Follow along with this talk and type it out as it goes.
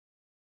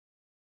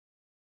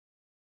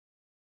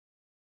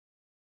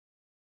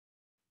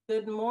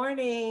Good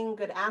morning,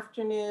 good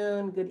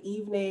afternoon, good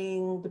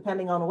evening,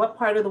 depending on what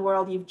part of the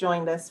world you've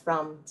joined us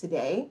from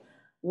today.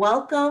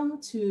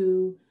 Welcome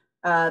to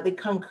the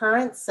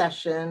concurrent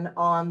session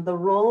on the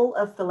role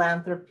of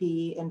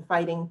philanthropy in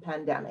fighting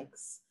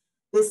pandemics.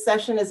 This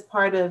session is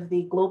part of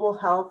the Global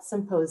Health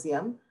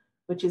Symposium,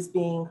 which is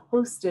being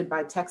hosted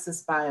by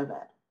Texas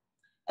Biomed.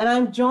 And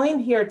I'm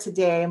joined here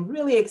today, I'm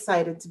really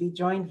excited to be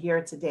joined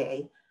here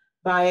today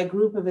by a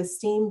group of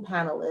esteemed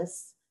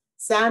panelists: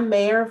 Sam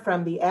Mayer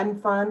from the N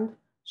Fund,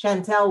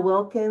 Shantel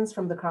Wilkins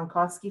from the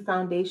Kronkosky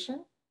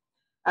Foundation.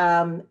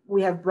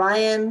 We have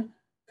Brian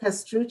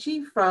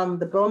Castrucci from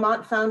the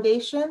Beaumont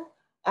Foundation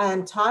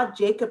and Todd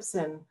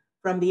Jacobson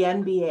from the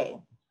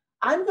NBA.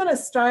 I'm going to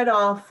start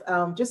off,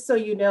 just so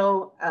you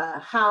know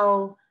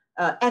how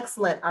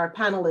excellent our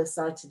panelists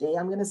are today.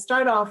 I'm going to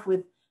start off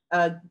with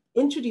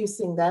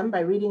introducing them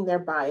by reading their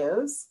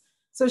bios.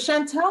 So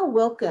Shantel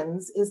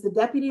Wilkins is the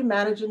Deputy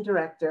Managing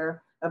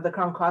Director of the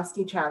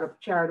Kronkosky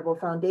Charitable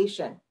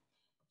Foundation.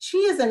 She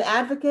is an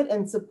advocate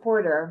and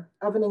supporter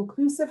of an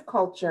inclusive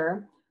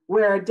culture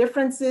where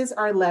differences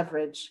are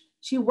leveraged.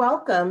 She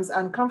welcomes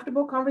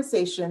uncomfortable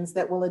conversations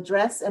that will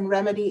address and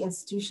remedy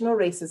institutional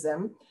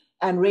racism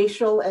and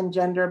racial and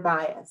gender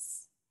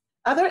bias.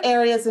 Other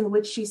areas in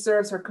which she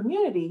serves her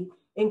community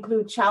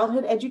include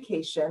childhood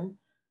education,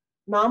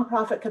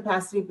 nonprofit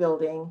capacity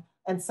building,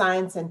 and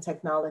science and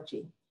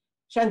technology.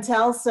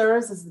 Shantel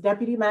serves as the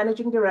Deputy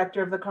Managing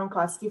Director of the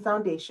Kronkosky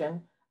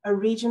Foundation, a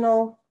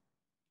regional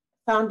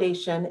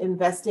foundation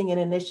investing in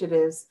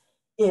initiatives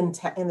in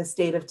the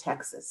state of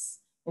Texas.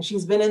 And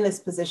she's been in this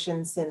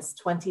position since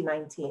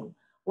 2019.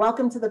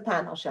 Welcome to the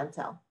panel,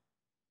 Shantel.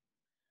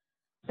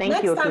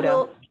 Thank you,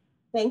 Akudo.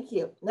 Thank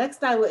you.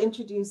 Next, I will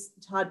introduce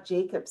Todd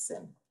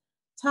Jacobson.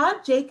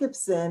 Todd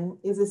Jacobson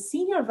is a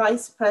Senior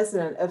Vice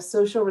President of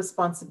Social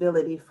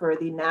Responsibility for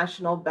the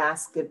National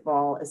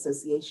Basketball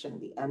Association,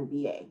 the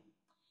NBA.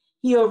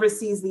 He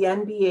oversees the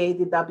NBA,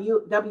 the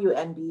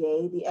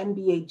WNBA, the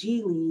NBA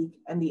G League,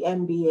 and the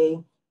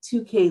NBA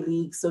 2K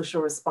League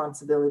social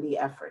responsibility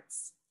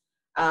efforts,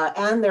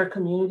 and their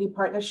community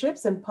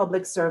partnerships and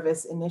public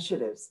service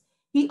initiatives.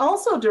 He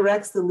also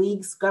directs the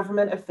league's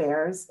government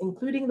affairs,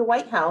 including the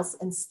White House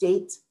and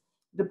State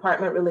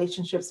Department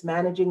relationships,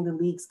 managing the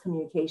league's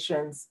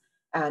communications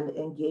and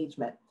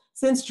engagement.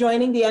 Since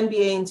joining the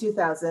NBA in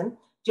 2000,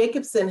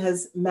 Jacobson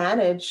has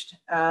managed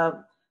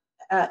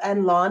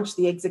and launched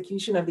the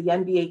execution of the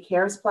NBA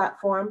Cares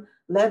platform,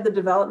 led the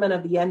development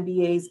of the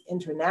NBA's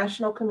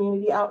international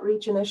community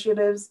outreach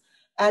initiatives,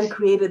 and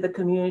created the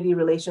community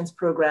relations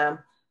program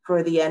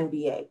for the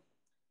NBA.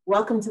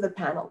 Welcome to the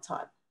panel,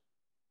 Todd.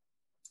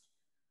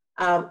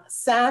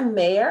 Sam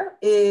Mayer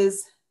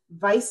is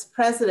Vice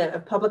President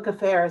of Public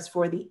Affairs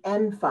for the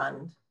N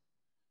Fund.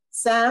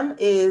 Sam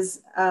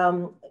is,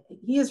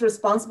 he is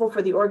responsible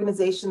for the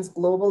organization's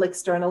global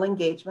external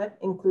engagement,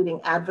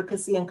 including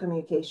advocacy and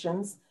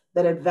communications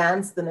that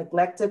advance the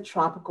neglected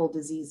tropical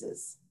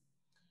diseases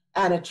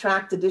and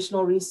attract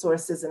additional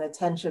resources and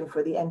attention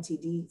for the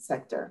NTD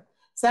sector.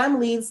 Sam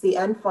leads the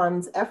N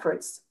Fund's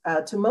efforts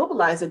to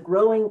mobilize a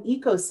growing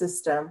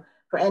ecosystem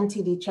for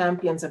NTD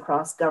champions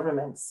across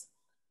governments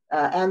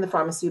and the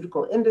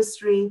pharmaceutical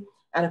industry,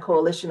 and a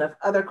coalition of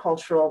other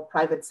cultural,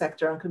 private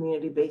sector, and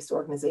community-based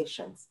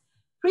organizations.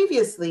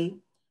 Previously,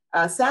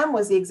 Sam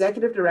was the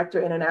Executive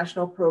Director,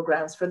 International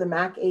Programs for the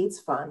MAC AIDS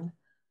Fund,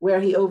 where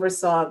he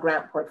oversaw a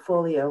grant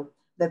portfolio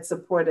that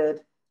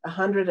supported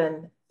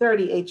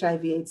 130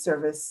 HIV/AIDS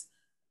service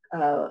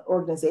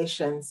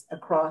organizations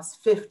across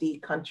 50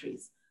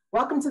 countries.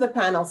 Welcome to the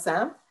panel,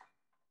 Sam.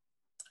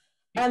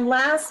 And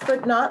last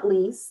but not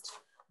least,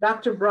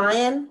 Dr.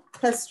 Brian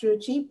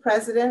Castrucci,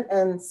 President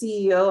and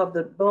CEO of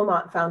the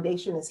Beaumont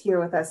Foundation, is here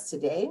with us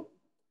today.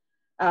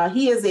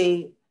 He is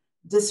a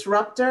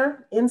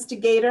disruptor,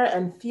 instigator,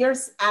 and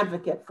fierce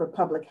advocate for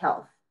public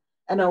health,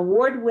 an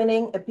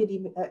award-winning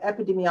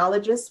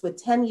epidemiologist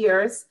with 10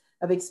 years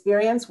of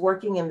experience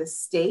working in the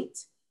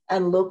state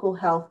and local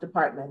health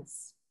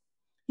departments.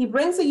 He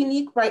brings a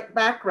unique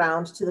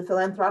background to the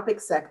philanthropic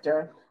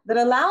sector that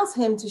allows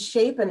him to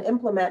shape and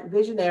implement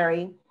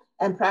visionary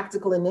and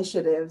practical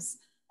initiatives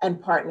and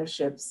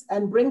partnerships,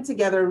 and bring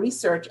together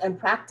research and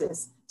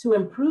practice to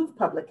improve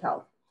public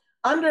health.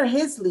 Under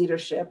his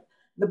leadership,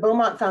 the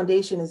Beaumont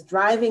Foundation is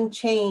driving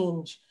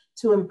change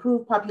to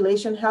improve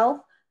population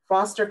health,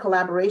 foster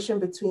collaboration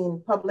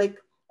between public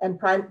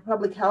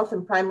health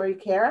and primary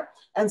care,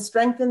 and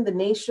strengthen the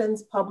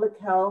nation's public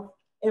health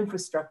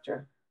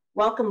infrastructure.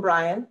 Welcome,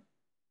 Brian.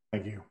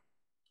 Thank you.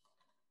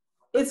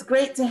 It's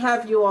great to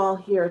have you all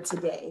here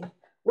today.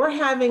 We're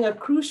having a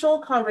crucial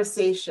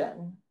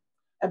conversation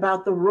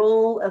about the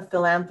role of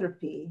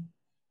philanthropy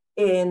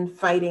in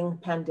fighting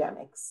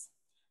pandemics.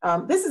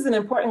 This is an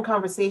important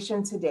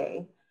conversation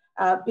today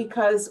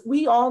because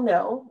we all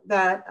know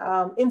that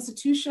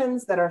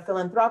institutions that are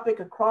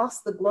philanthropic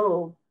across the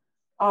globe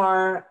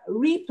are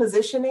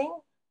repositioning,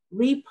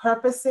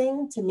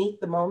 repurposing to meet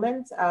the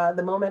moment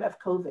of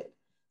COVID.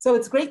 So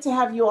it's great to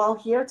have you all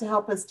here to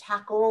help us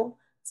tackle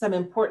some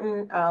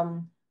important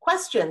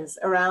questions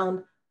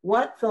around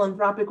what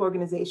philanthropic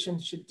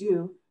organizations should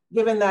do,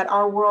 given that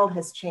our world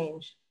has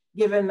changed,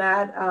 given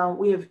that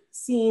we have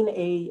seen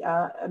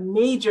a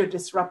major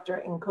disruptor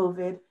in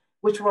COVID,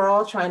 which we're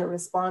all trying to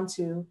respond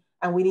to,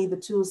 and we need the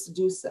tools to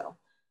do so.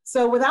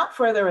 So without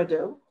further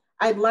ado,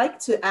 I'd like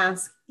to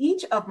ask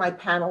each of my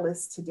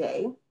panelists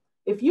today,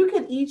 if you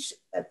could each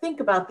think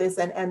about this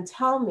and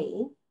tell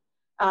me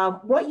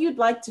what you'd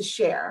like to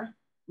share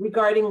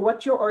regarding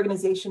what your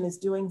organization is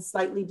doing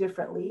slightly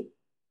differently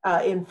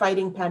in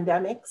fighting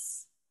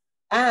pandemics,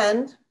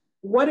 and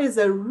what is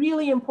a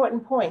really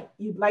important point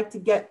you'd like to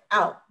get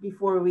out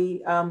before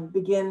we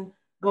begin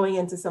going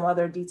into some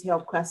other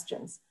detailed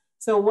questions.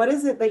 So what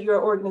is it that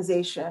your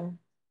organization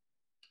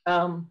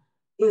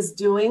is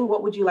doing?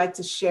 What would you like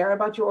to share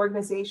about your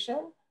organization?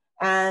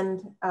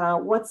 And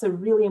what's a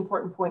really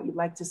important point you'd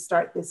like to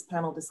start this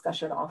panel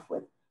discussion off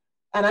with?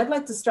 And I'd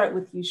like to start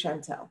with you,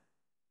 Shantel.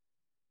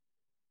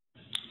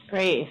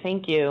 Great,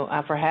 thank you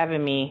for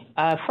having me.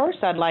 First,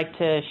 I'd like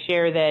to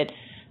share that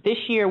this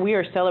year we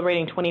are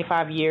celebrating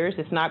 25 years.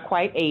 It's not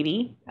quite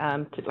 80,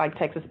 like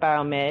Texas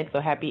Biomed,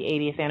 so happy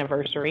 80th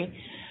anniversary.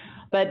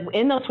 But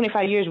in those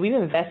 25 years, we've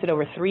invested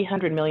over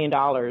 $300 million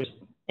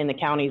in the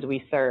counties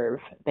we serve,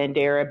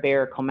 Bandera,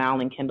 Bexar,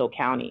 Comal, and Kendall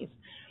counties.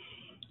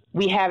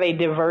 We have a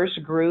diverse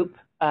group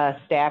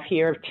staff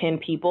here of 10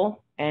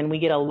 people, and we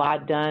get a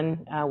lot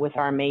done with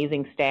our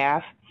amazing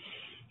staff.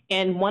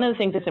 And one of the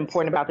things that's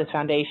important about this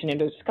foundation, and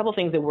there's a couple of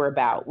things that we're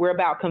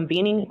about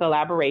convening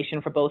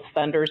collaboration for both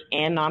funders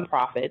and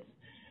nonprofits.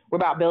 We're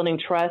about building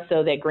trust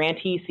so that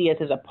grantees see us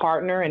as a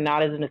partner and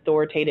not as an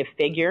authoritative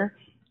figure.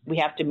 We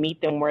have to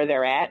meet them where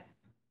they're at.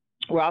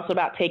 We're also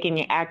about taking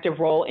an active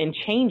role in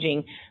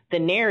changing the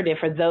narrative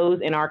for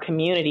those in our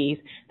communities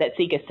that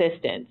seek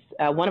assistance.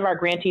 One of our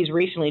grantees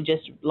recently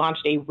just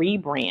launched a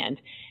rebrand,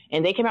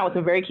 and they came out with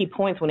some very key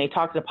points when they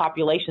talked to the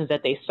populations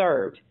that they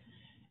served.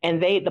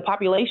 And the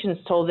populations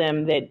told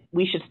them that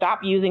we should stop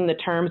using the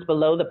terms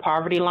below the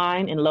poverty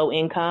line and low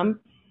income,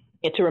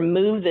 and to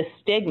remove the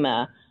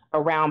stigma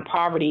around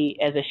poverty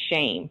as a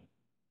shame,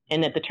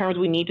 and that the terms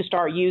we need to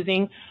start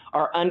using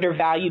are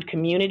undervalued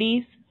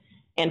communities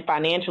and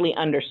financially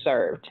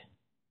underserved.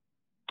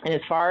 And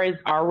as far as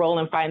our role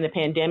in fighting the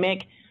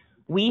pandemic,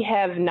 we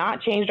have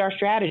not changed our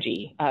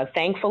strategy.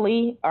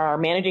 Thankfully, our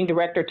managing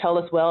director,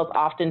 Tullis Wells,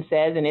 often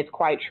says, and it's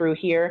quite true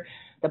here,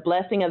 the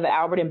blessing of the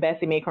Albert and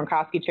Bessie Mae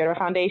Kronkosky Charitable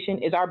Foundation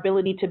is our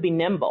ability to be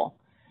nimble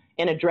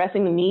in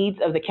addressing the needs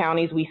of the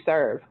counties we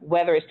serve,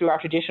 whether it's through our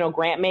traditional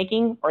grant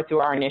making or through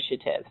our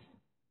initiatives.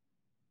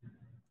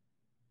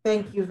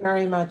 Thank you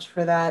very much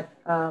for that.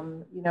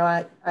 You know,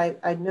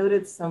 I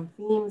noted some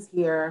themes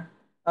here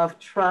of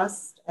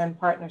trust and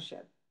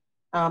partnership.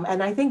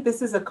 And I think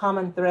this is a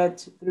common thread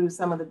through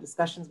some of the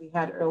discussions we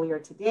had earlier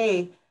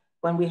today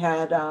when we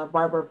had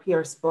Barbara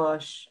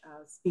Pierce-Bush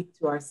speak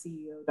to our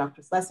CEO,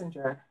 Dr.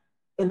 Schlesinger.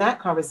 In that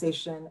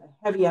conversation,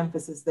 a heavy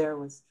emphasis there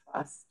was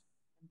trust,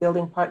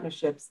 building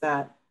partnerships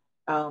that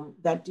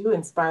do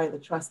inspire the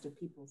trust of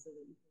people so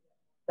that you can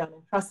get done.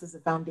 And trust is a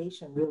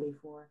foundation really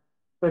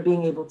for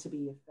being able to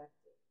be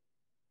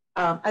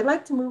effective. I'd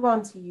like to move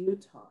on to you,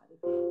 Todd, if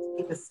you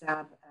take a stab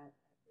at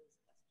those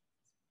questions.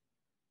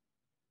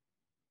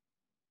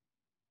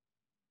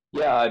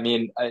 Yeah, I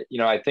mean,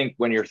 I think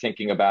when you're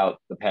thinking about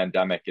the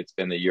pandemic, it's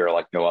been a year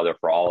like no other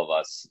for all of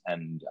us.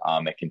 And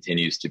it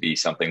continues to be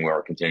something where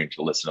we're continuing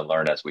to listen and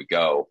learn as we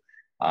go.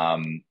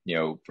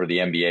 For the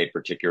NBA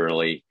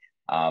particularly,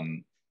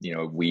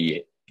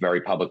 we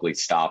very publicly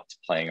stopped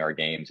playing our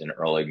games in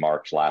early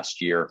March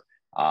last year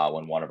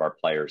when one of our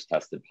players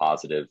tested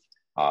positive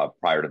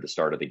prior to the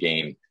start of the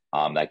game.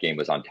 That game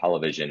was on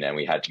television, and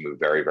we had to move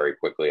very, very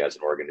quickly as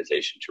an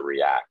organization to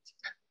react.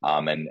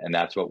 And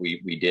that's what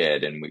we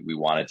did. And we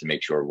wanted to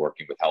make sure,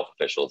 working with health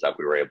officials, that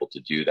we were able to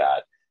do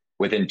that.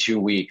 Within 2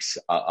 weeks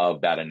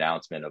of that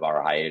announcement of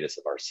our hiatus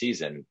of our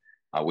season,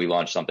 we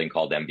launched something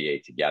called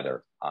NBA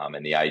Together.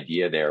 And the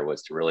idea there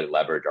was to really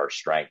leverage our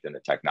strength in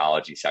the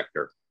technology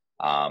sector,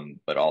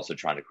 but also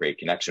trying to create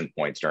connection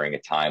points during a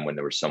time when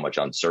there was so much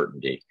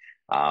uncertainty.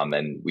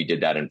 And we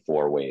did that in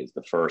 4 ways.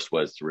 The first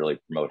was to really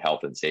promote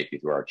health and safety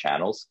through our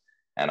channels.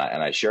 And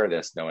I share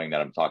this knowing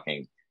that I'm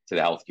talking to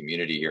the health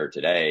community here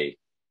today.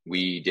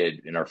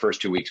 In our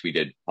first 2 weeks, we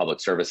did public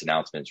service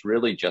announcements,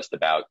 really just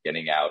about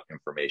getting out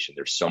information.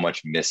 There's so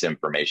much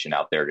misinformation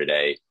out there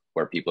today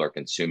where people are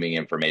consuming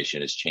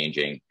information is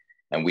changing.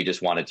 And we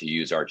just wanted to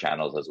use our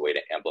channels as a way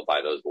to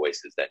amplify those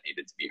voices that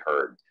needed to be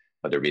heard,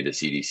 whether it be the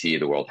CDC,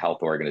 the World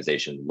Health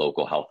Organization,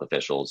 local health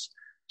officials,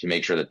 to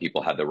make sure that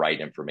people had the right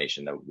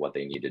information of what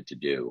they needed to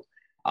do.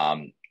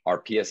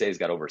 Our PSA's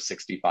got over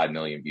 65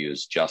 million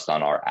views just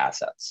on our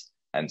assets.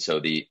 And so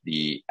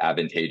the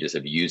advantageous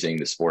of using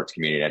the sports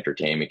community and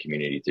entertainment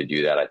community to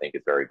do that, I think,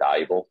 is very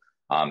valuable.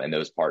 And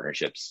those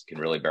partnerships can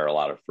really bear a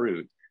lot of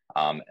fruit,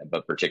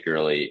 but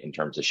particularly in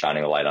terms of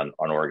shining a light on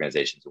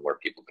organizations and where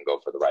people can go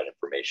for the right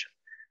information.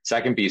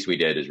 Second piece we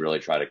did is really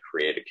try to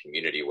create a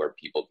community where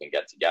people can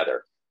get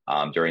together.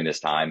 During this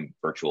time,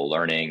 virtual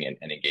learning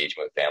and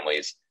engagement with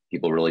families,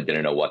 people really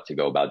didn't know what to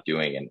go about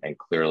doing. And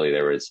clearly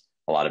there was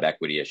a lot of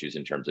equity issues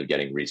in terms of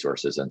getting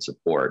resources and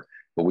support.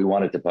 But we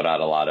wanted to put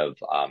out a lot of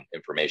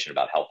information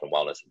about health and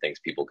wellness and things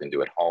people can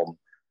do at home.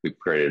 We've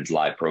created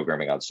live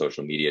programming on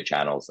social media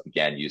channels,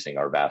 again, using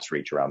our vast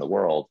reach around the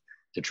world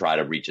to try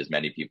to reach as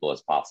many people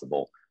as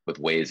possible with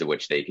ways in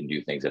which they can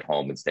do things at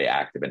home and stay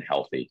active and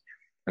healthy.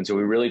 And so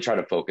we really try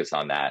to focus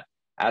on that.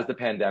 As the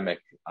pandemic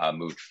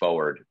moved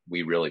forward,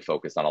 we really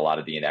focused on a lot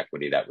of the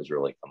inequity that was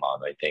really come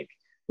on. I think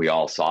we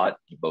all saw it,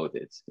 both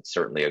it's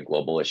certainly a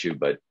global issue,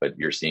 but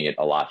you're seeing it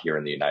a lot here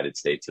in the United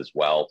States as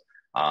well.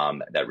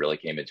 That really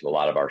came into a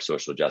lot of our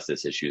social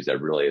justice issues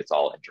that really it's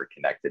all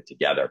interconnected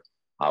together.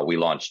 We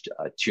launched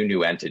 2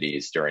 new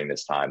entities during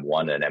this time,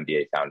 one an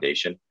MBA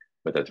foundation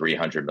with a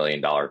 $300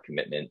 million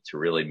commitment to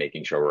really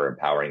making sure we're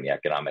empowering the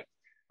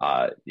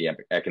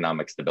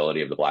economic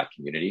stability of the Black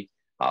community,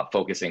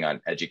 focusing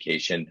on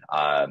education,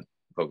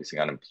 focusing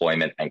on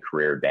employment and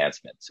career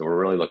advancement. So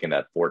we're really looking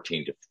at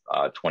 14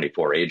 to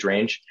 24 age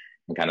range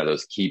and kind of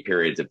those key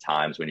periods of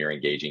times when you're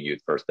engaging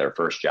youth their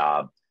first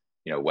job,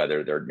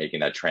 whether they're making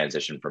that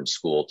transition from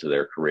school to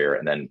their career.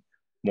 And then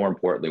more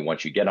importantly,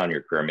 once you get on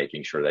your career,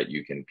 making sure that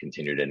you can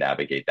continue to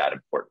navigate that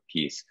important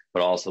piece,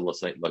 but also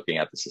looking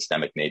at the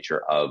systemic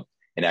nature of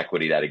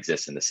inequity that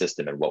exists in the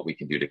system and what we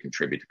can do to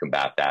contribute to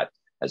combat that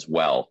as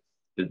well.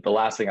 The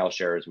last thing I'll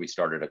share is we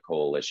started a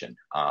coalition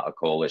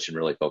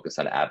really focused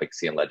on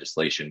advocacy and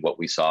legislation. What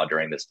we saw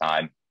during this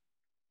time,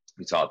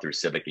 we saw it through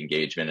civic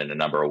engagement in a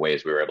number of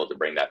ways. We were able to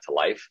bring that to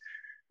life,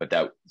 but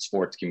that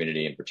sports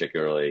community in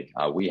particularly,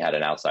 we had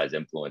an outsized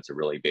influence of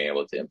really being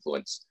able to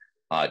influence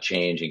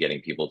change and getting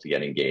people to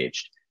get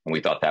engaged. And we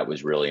thought that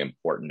was really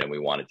important. And we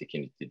wanted to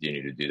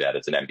continue to do that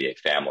as an MBA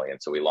family.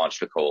 And so we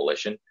launched a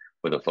coalition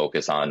with a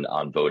focus on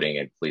voting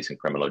and police and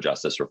criminal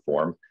justice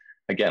reform.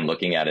 Again,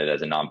 looking at it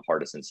as a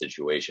nonpartisan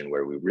situation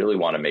where we really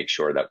want to make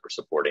sure that we're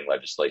supporting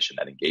legislation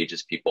that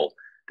engages people,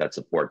 that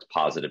supports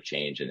positive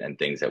change and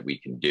things that we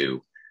can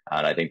do.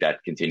 And I think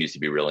that continues to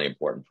be really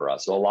important for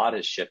us. So a lot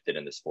has shifted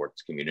in the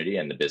sports community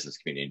and the business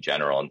community in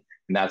general. And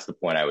that's the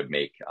point I would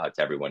make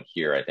to everyone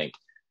here. I think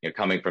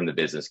coming from the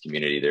business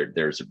community,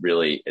 there's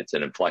really, it's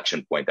an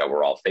inflection point that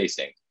we're all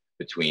facing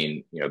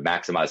between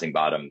maximizing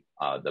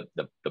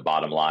the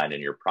bottom line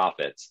and your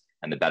profits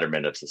and the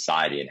betterment of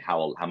society and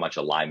how much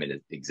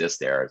alignment exists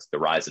there. It's the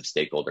rise of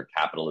stakeholder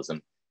capitalism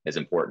is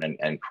important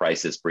and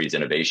crisis breeds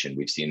innovation.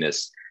 We've seen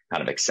this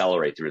kind of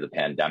accelerate through the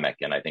pandemic.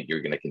 And I think you're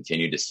going to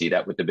continue to see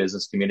that with the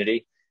business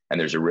community. And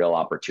there's a real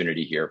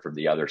opportunity here from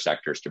the other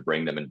sectors to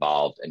bring them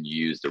involved and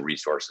use the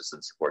resources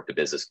and support the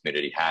business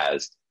community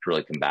has to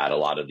really combat a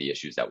lot of the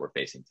issues that we're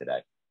facing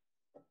today.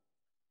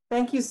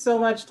 Thank you so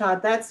much,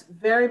 Todd. That's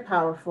very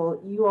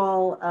powerful. You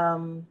all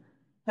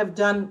have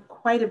done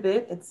quite a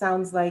bit. It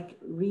sounds like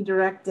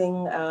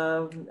redirecting,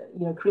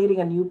 creating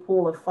a new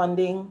pool of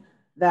funding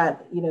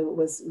that,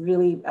 was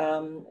really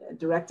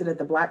directed at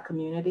the Black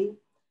community,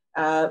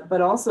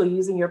 but also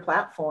using your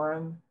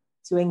platform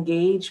to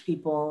engage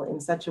people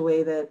in such a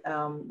way that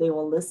they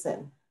will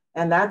listen.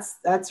 And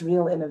that's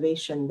real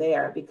innovation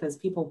there because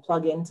people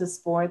plug into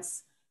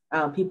sports,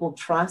 people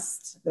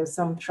trust, there's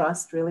some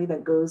trust really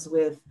that goes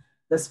with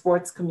the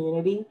sports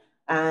community.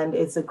 And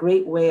it's a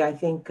great way, I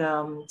think,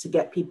 to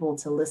get people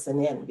to listen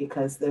in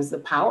because there's the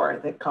power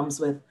that comes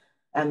with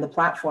and the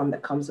platform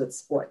that comes with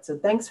sports. So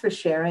thanks for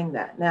sharing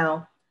that.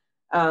 Now,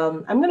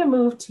 I'm going to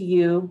move to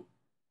you,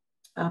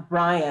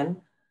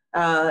 Brian.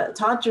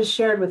 Todd just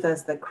shared with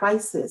us that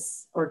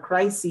crises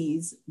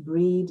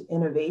breed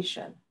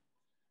innovation.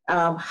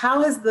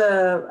 How has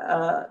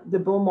the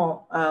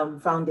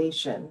Beaumont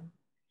Foundation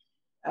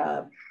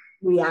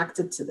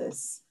reacted to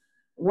this?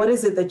 What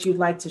is it that you'd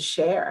like to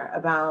share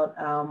about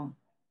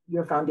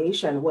your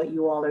foundation, what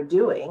you all are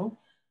doing?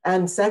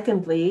 And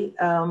secondly,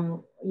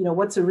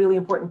 what's a really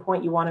important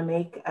point you want to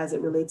make as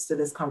it relates to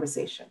this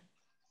conversation?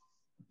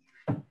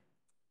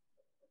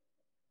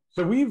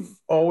 So we've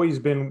always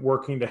been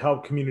working to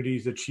help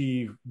communities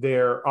achieve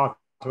their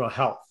optimal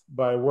health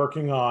by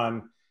working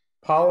on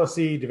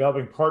policy,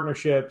 developing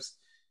partnerships,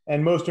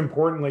 and most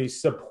importantly,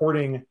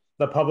 supporting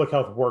the public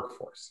health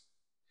workforce.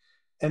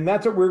 And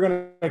that's what we're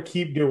going to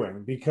keep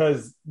doing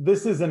because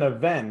this is an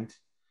event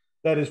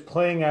that is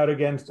playing out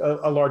against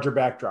a larger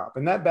backdrop.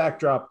 And that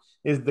backdrop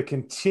is the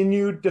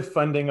continued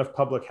defunding of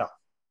public health.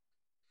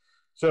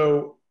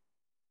 So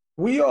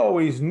we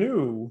always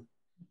knew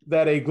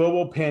that a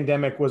global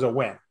pandemic was a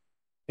when.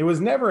 It was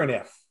never an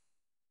if.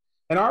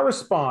 And our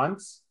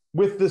response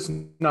with this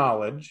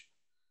knowledge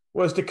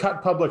was to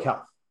cut public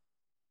health.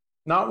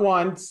 Not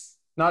once,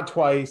 not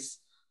twice,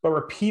 but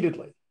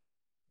repeatedly.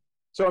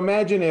 So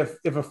imagine if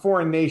a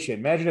foreign nation,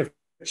 imagine if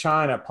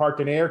China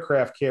parked an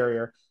aircraft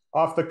carrier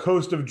off the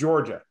coast of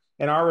Georgia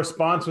and our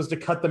response was to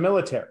cut the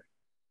military.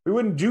 We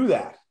wouldn't do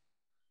that.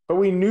 But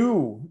we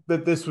knew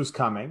that this was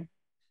coming.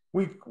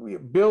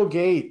 Bill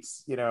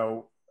Gates,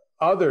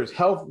 others,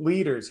 health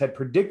leaders had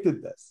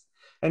predicted this.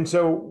 And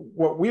so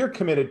what we're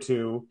committed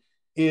to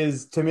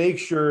is to make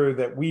sure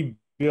that we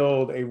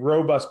build a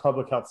robust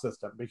public health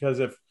system. Because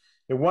if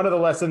one of the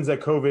lessons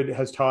that COVID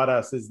has taught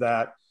us is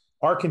that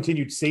our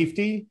continued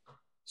safety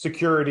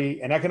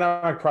security, and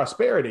economic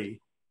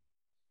prosperity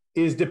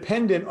is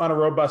dependent on a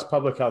robust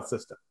public health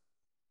system.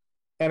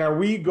 And are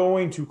we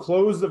going to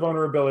close the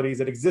vulnerabilities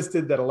that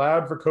existed that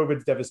allowed for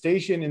COVID's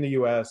devastation in the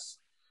US,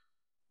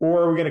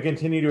 or are we going to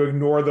continue to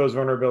ignore those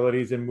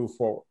vulnerabilities and move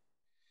forward?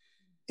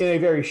 In a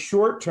very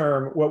short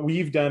term, what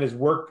we've done is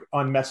work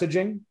on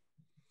messaging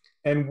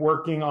and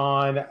working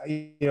on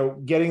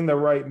getting the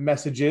right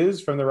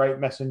messages from the right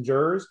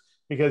messengers,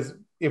 because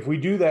if we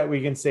do that,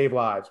 we can save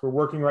lives. We're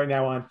working right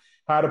now on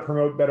how to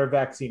promote better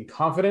vaccine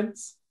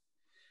confidence.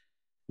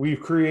 We've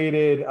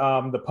created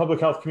the Public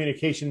Health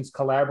Communications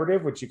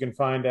Collaborative, which you can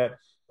find at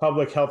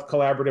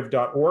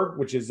publichealthcollaborative.org,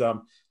 which is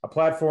a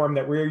platform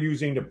that we're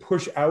using to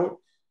push out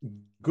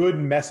good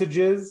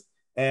messages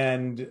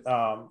and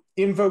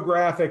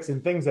infographics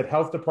and things that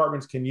health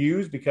departments can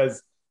use.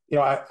 Because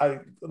I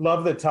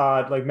love that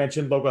Todd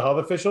mentioned local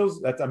health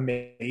officials. That's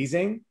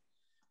amazing.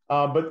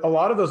 But a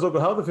lot of those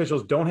local health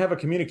officials don't have a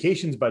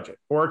communications budget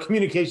or a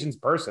communications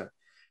person,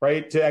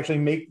 right, to actually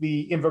make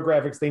the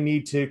infographics they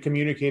need to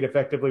communicate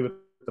effectively with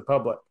the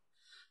public.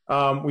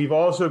 We've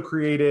also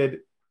created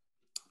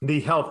the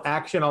Health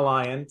Action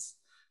Alliance,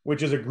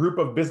 which is a group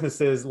of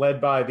businesses led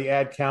by the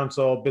Ad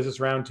Council, Business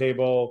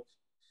Roundtable,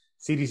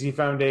 CDC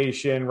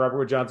Foundation, Robert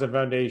Wood Johnson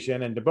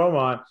Foundation, and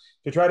Beaumont,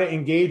 to try to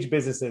engage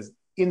businesses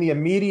in the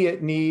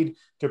immediate need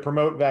to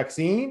promote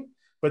vaccine,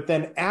 but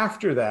then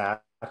after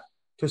that,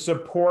 to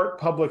support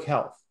public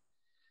health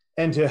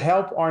and to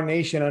help our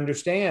nation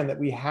understand that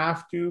we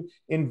have to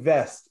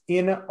invest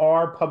in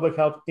our public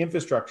health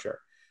infrastructure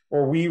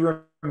or we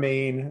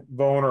remain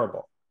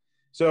vulnerable.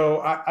 So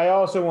I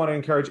also want to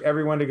encourage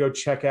everyone to go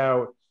check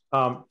out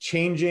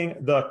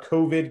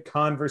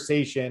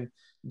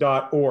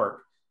changingthecovidconversation.org.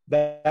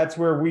 That's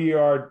where we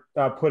are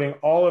putting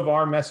all of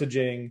our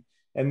messaging,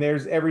 and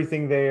there's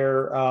everything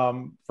there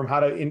from how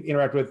to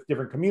interact with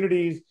different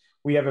communities.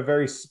 We have a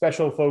very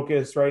special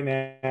focus right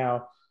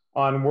now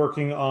on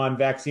working on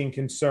vaccine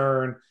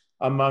concern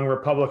among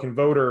Republican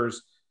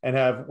voters, and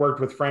have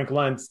worked with Frank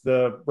Luntz,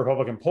 the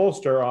Republican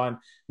pollster, on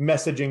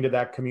messaging to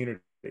that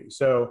community.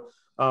 So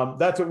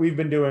that's what we've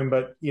been doing.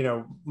 But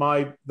the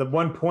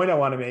one point I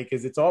want to make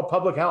is it's all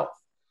public health.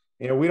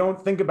 We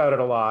don't think about it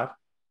a lot,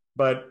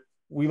 but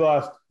we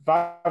lost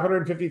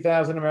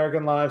 550,000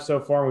 American lives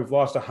so far, and we've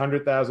lost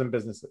 100,000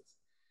 businesses.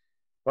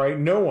 Right?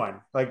 No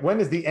one, when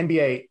has the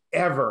NBA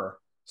ever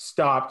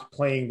stopped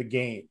playing the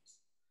games?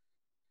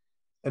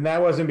 And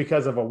that wasn't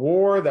because of a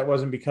war. That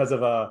wasn't because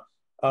of a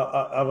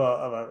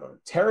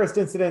terrorist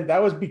incident.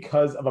 That was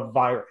because of a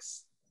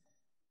virus.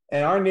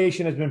 And our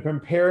nation has been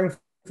preparing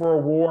for a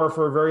war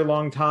for a very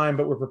long time,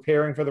 but we're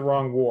preparing for the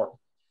wrong war,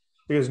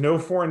 because no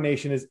foreign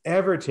nation has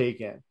ever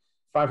taken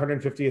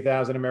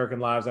 550,000 American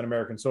lives on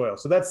American soil.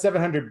 So that's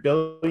 $700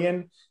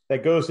 billion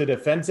that goes to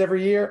defense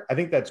every year. I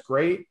think that's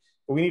great,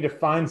 but we need to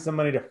find some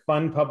money to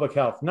fund public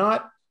health.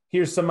 Not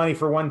here's some money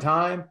for one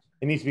time.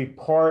 It needs to be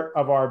part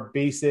of our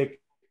basic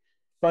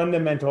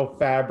fundamental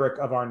fabric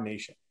of our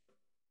nation.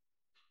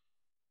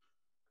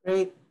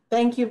 Great.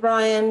 Thank you,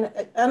 Brian.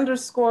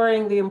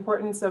 Underscoring the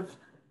importance of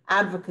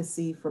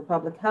advocacy for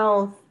public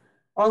health,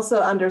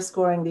 also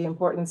underscoring the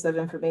importance of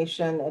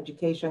information,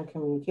 education,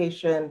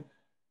 communication,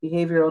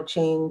 behavioral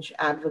change,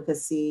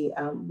 advocacy,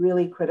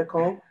 really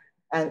critical.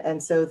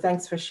 And so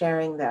thanks for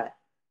sharing that.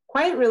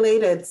 Quite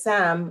related,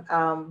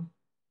 Sam,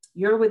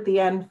 you're with the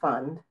N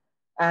Fund,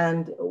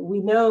 and we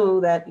know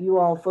that you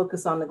all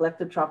focus on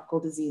neglected tropical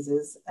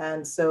diseases.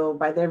 And so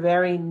by their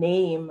very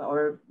name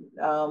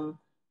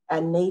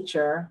and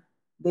nature,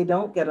 they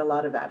don't get a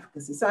lot of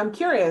advocacy. So I'm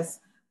curious,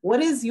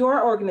 what is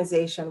your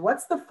organization?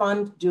 What's the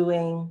fund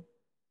doing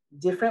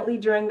differently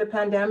during the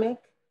pandemic?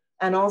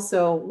 And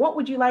also, what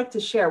would you like to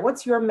share?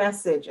 What's your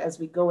message as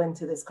we go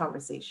into this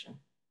conversation?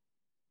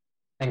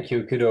 Thank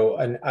you, Akudo.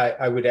 And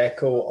I would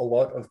echo a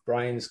lot of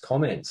Brian's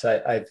comments.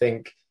 I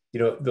think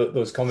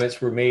those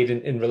comments were made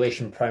in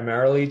relation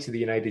primarily to the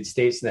United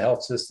States and the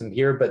health system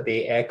here, but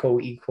they echo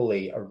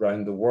equally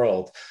around the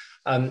world.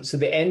 So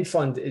the N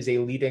Fund is a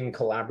leading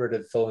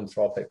collaborative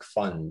philanthropic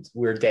fund.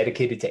 We're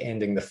dedicated to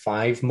ending the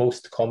 5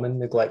 most common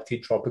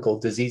neglected tropical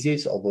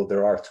diseases, although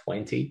there are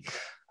 20.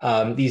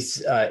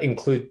 These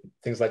include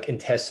things like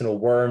intestinal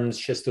worms,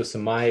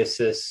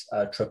 schistosomiasis,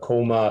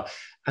 trachoma,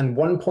 and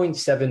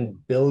 1.7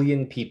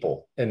 billion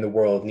people in the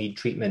world need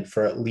treatment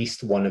for at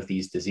least one of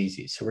these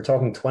diseases. So we're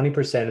talking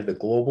 20% of the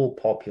global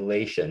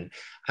population,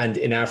 and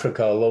in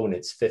Africa alone,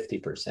 it's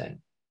 50%.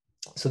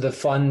 So the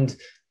fund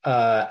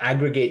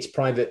aggregates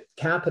private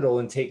capital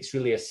and takes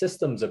really a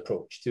systems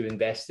approach to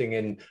investing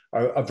in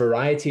a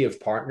variety of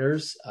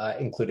partners,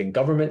 including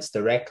governments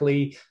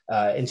directly,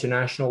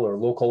 international or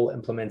local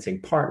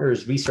implementing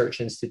partners, research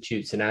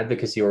institutes, and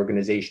advocacy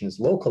organizations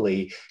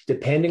locally,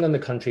 depending on the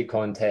country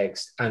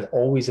context and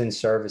always in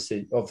service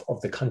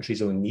of the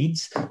country's own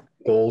needs,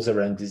 goals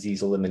around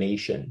disease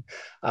elimination.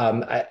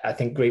 I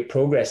think great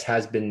progress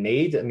has been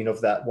made. I mean,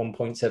 of that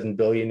 1.7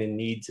 billion in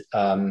need,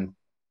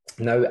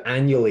 Now,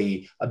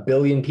 annually, 1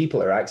 billion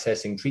people are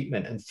accessing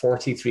treatment, and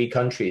 43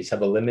 countries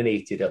have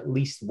eliminated at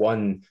least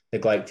one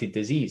neglected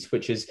disease,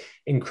 which is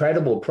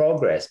incredible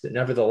progress. But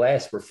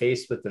nevertheless, we're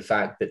faced with the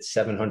fact that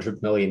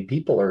 700 million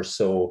people or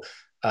so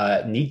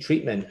need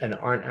treatment and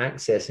aren't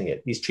accessing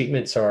it. These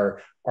treatments are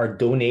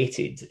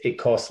donated. It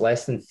costs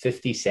less than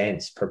 50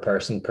 cents per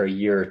person per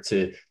year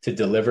to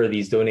deliver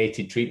these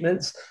donated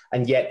treatments,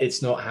 and yet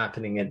it's not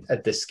happening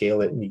at the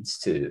scale it needs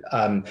to.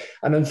 And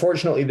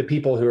unfortunately, the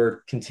people who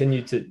are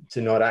continue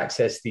to not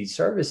access these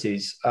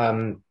services,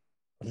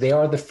 they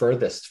are the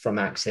furthest from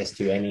access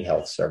to any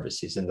health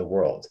services in the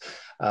world.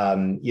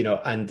 And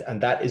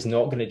that is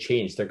not going to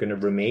change. They're going to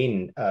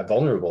remain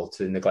vulnerable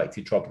to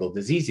neglected tropical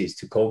diseases,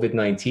 to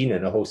COVID-19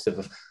 and a host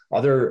of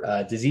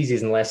other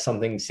diseases unless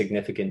something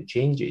significant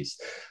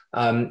changes.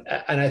 And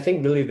I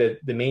think really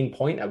the main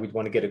point I would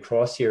want to get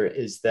across here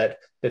is that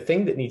the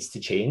thing that needs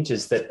to change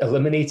is that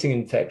eliminating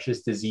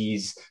infectious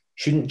disease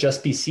shouldn't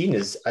just be seen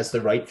as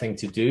the right thing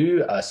to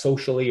do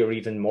socially or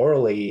even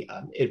morally.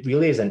 It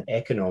really is an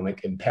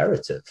economic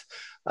imperative.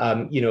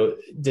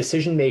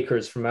 Decision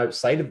makers from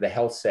outside of the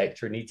health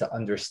sector need to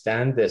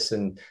understand this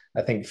and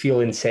I think feel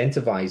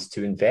incentivized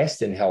to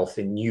invest in health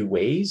in new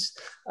ways.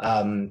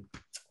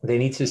 They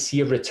need to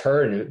see a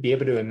return, be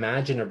able to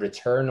imagine a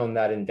return on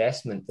that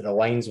investment that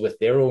aligns with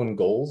their own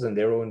goals and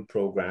their own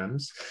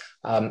programs.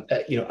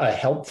 A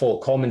helpful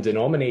common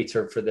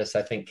denominator for this,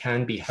 I think,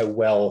 can be how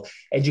well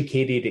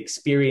educated,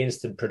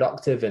 experienced, and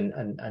productive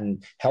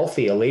and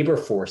healthy a labor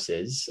force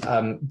is.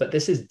 But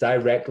this is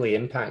directly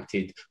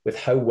impacted with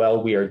how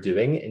well we are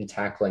doing in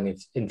tackling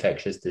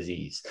infectious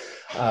disease.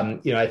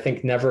 I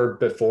think never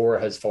before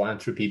has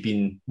philanthropy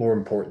been more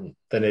important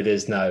than it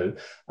is now.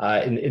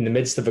 In the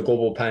midst of a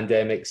global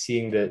pandemic,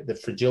 seeing the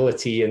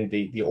fragility and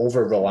the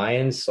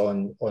over-reliance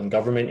on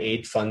government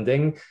aid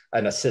funding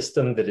and a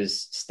system that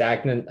is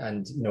stagnant and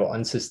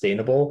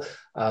unsustainable.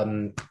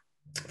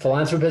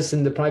 Philanthropists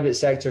in the private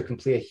sector can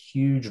play a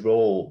huge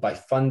role by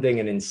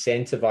funding and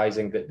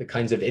incentivizing the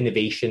kinds of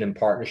innovation and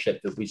partnership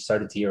that we've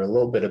started to hear a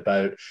little bit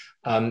about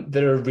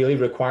that are really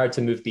required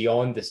to move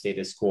beyond the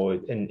status quo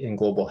in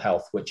global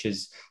health, which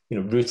is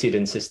rooted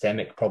in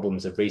systemic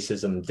problems of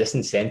racism,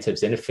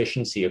 disincentives,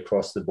 inefficiency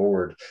across the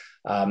board.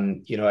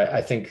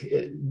 I think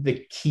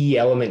the key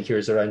element here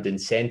is around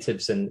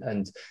incentives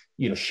and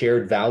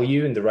shared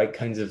value and the right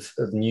kinds of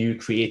new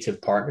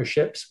creative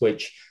partnerships,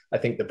 which I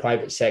think the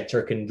private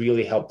sector can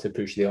really help to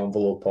push the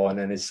envelope on,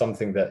 and is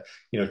something that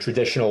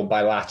traditional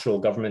bilateral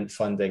government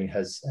funding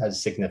has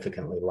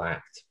significantly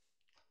lacked.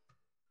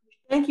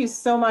 Thank you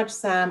so much,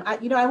 Sam.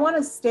 I want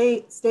to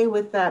stay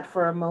with that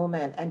for a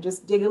moment and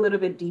just dig a little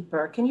bit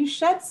deeper. Can you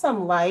shed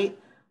some light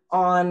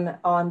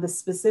on the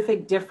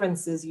specific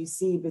differences you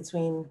see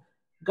between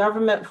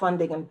government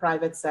funding and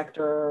private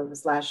sector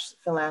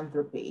 /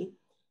 philanthropy,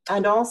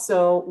 and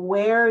also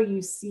where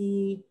you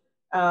see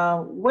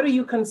what are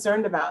you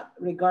concerned about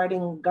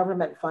regarding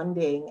government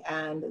funding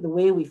and the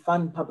way we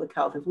fund public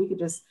health? If we could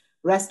just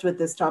rest with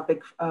this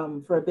topic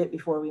for a bit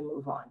before we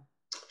move on.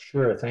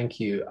 Sure, thank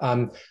you.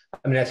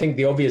 I think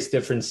the obvious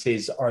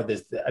differences are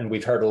this, and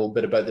we've heard a little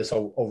bit about this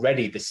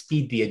already, the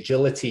speed, the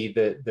agility,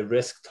 the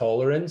risk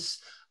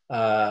tolerance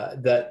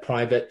that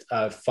private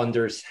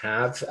funders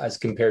have as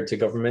compared to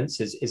governments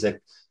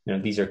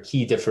these are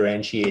key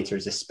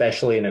differentiators,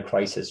 especially in a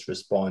crisis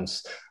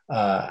response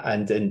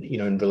and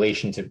in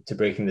relation to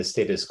breaking the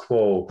status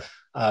quo.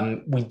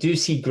 We do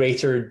see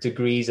greater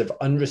degrees of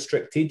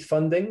unrestricted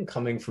funding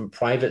coming from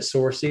private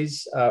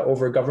sources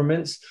over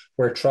governments,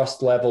 where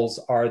trust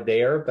levels are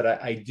there.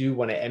 But I do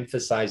want to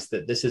emphasize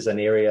that this is an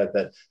area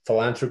that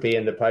philanthropy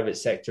and the private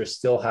sector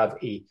still have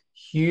a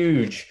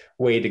huge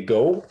way to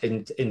go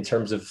in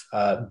terms of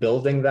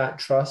building that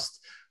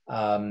trust.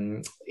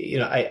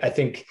 I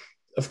think,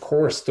 of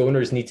course,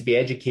 donors need to be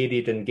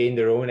educated and gain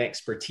their own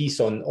expertise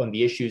on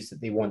the issues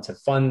that they want to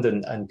fund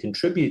and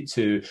contribute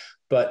to,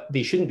 but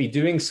they shouldn't be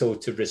doing so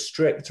to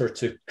restrict or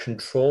to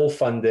control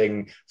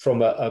funding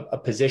from a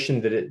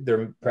position that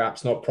they're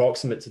perhaps not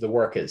proximate to the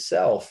work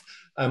itself,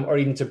 or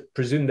even to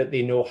presume that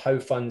they know how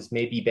funds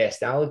may be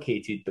best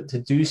allocated, but to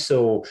do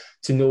so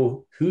to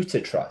know who to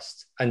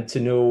trust and to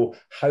know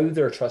how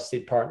their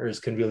trusted partners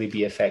can really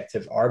be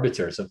effective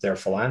arbiters of their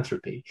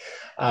philanthropy.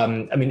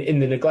 In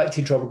the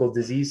neglected tropical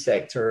disease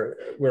sector,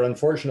 we're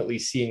unfortunately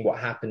seeing what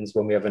happens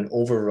when we have an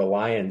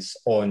over-reliance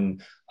on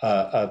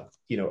a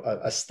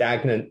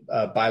stagnant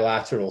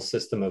bilateral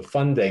system of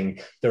funding.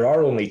 There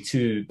are only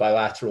 2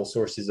 bilateral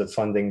sources of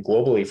funding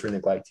globally for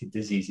neglected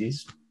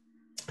diseases.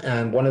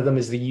 And one of them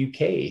is the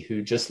UK,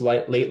 who just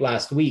late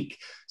last week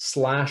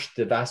slashed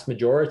the vast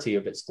majority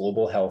of its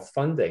global health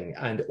funding.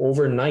 And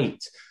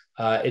overnight,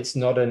 it's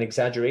not an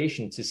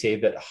exaggeration to say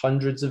that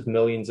hundreds of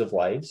millions of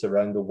lives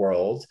around the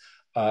world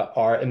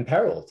are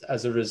imperiled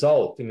as a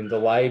result. The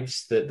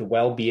lives, the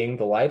well-being,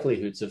 the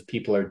livelihoods of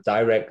people are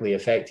directly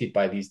affected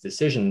by these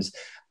decisions.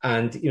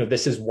 And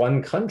this is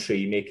one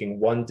country making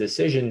one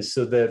decision.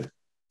 So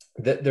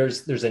that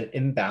there's an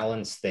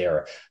imbalance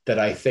there that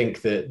I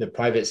think the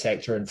private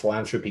sector and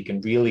philanthropy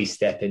can really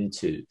step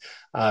into.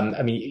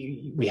 I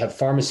mean, we have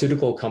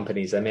pharmaceutical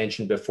companies I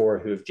mentioned before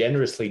who have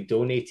generously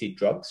donated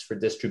drugs for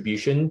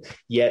distribution,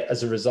 yet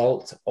as a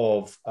result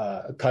of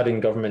cutting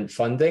government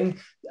funding,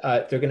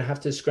 they're going to have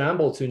to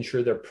scramble to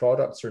ensure their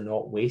products are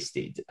not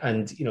wasted.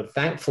 And, you know,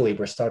 thankfully,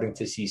 we're starting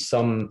to see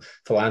some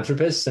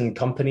philanthropists and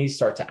companies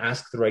start to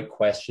ask the right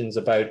questions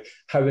about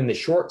how in the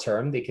short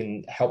term they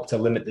can help to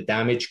limit the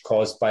damage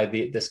caused by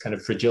this kind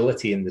of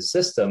fragility in the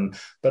system,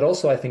 but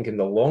also I think in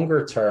the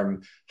longer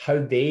term, how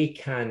they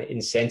can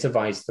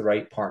incentivize the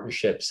right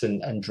partnerships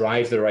and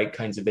drive the right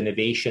kinds of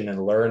innovation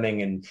and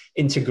learning and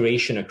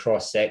integration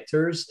across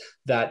sectors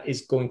that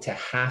is going to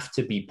have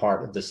to be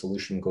part of the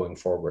solution going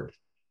forward.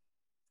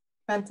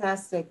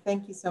 Fantastic.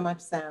 Thank you so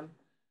much, Sam.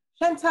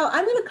 Shantel,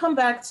 I'm going to come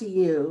back to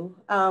you.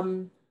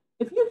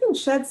 If you can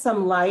shed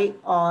some light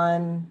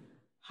on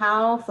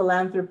how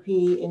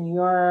philanthropy in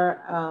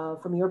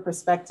from your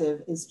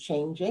perspective is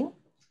changing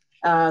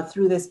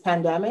through this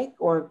pandemic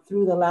or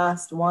through the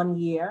last 1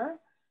 year.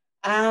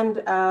 And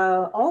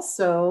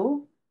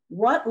also,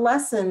 what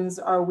lessons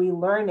are we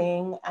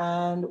learning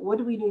and what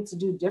do we need to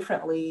do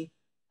differently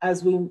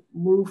as we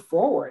move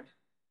forward?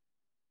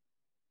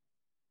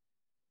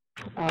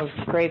 Oh,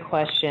 great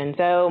question.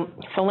 So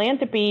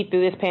philanthropy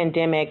through this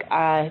pandemic,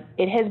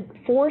 it has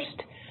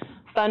forced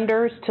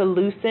funders to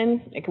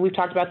loosen. We've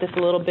talked about this a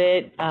little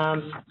bit.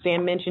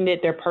 Sam mentioned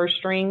it, their purse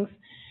strings,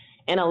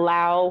 and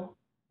allow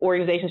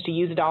organizations to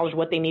use the dollars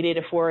what they needed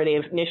it for. They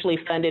initially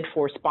funded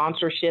for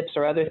sponsorships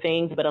or other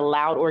things, but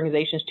allowed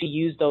organizations to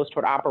use those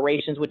toward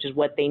operations, which is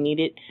what they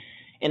needed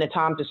in a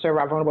time to serve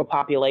our vulnerable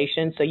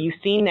population. So you've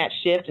seen that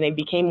shift and they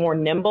became more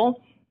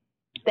nimble.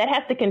 That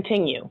has to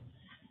continue.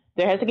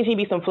 There has to continue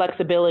to be some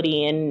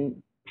flexibility,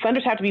 and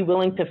funders have to be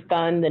willing to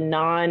fund the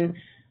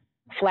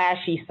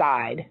non-flashy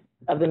side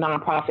of the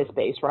nonprofit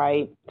space,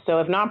 right? So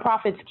if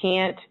nonprofits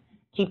can't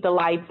keep the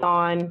lights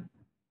on,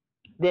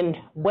 then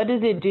what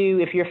does it do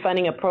if you're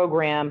funding a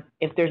program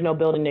if there's no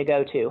building to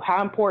go to?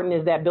 How important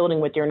is that building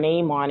with your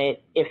name on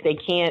it if they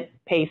can't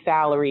pay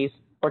salaries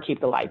or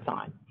keep the lights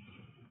on?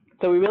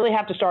 So we really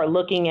have to start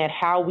looking at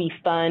how we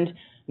fund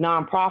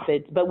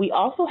nonprofits, but we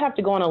also have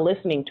to go on a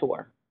listening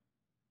tour.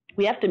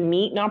 We have to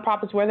meet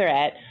nonprofits where they're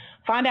at,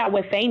 find out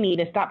what they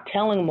need, and stop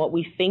telling them what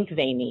we think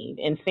they need.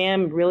 And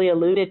Sam really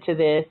alluded to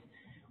this.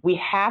 We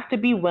have to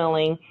be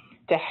willing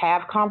to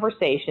have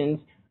conversations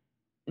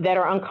that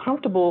are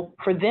uncomfortable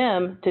for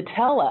them to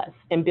tell us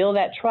and build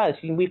that trust.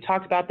 We've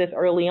talked about this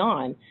early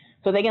on,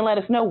 so they can let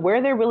us know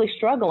where they're really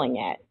struggling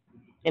at.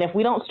 And if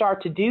we don't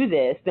start to do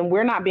this, then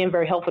we're not being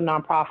very helpful to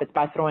nonprofits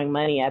by throwing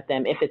money at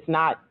them if it's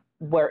not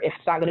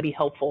going to be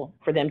helpful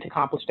for them to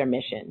accomplish their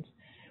missions.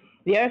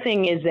 The other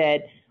thing is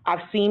that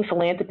I've seen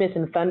philanthropists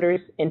and funders,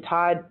 and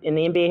Todd in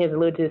the NBA has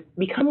alluded to this,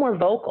 become more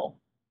vocal,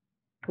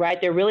 right?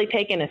 They're really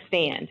taking a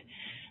stand.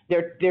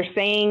 They're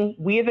saying,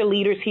 we are the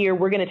leaders here.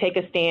 We're going to take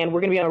a stand.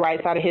 We're going to be on the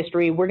right side of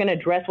history. We're going to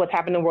address what's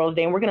happening in the world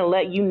today, and we're going to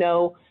let you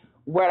know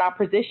what our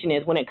position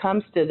is when it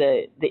comes to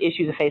the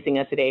issues facing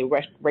us today,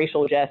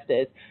 racial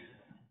justice,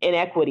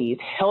 inequities,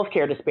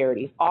 healthcare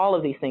disparities, all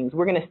of these things.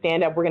 We're going to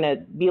stand up. We're going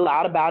to be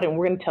loud about it, and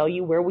we're going to tell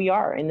you where we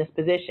are in this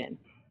position.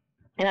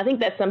 And I think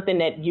that's something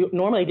that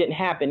normally didn't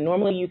happen.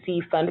 Normally you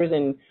see funders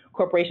and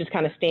corporations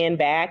kind of stand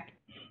back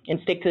and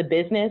stick to the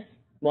business.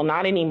 Well,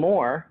 not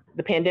anymore.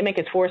 The pandemic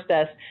has forced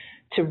us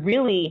to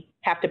really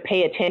have to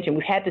pay attention.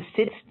 We've had to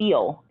sit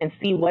still and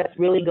see what's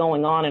really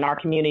going on in our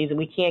communities, and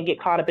we can't get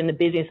caught up in the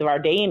busyness of our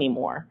day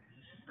anymore.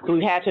 So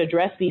we've had to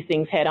address these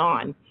things head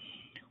on.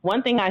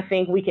 One thing I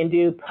think we can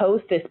do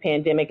post this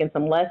pandemic, and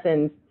some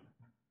lessons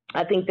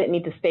I think that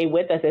need to stay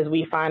with us as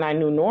we find our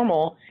new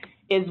normal,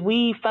 is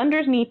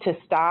funders need to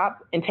stop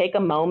and take a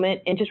moment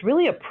and just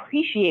really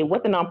appreciate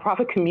what the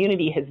nonprofit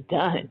community has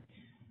done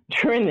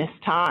during this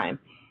time.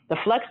 The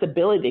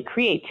flexibility, the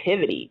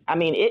creativity. I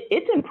mean,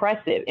 it's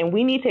impressive, and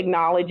we need to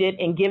acknowledge it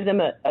and give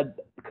them a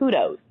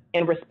kudos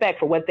and respect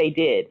for what they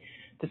did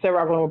to serve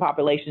our vulnerable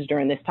populations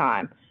during this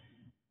time.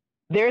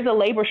 There's a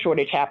labor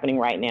shortage happening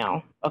right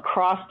now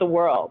across the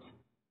world.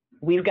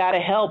 We've got to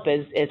help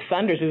as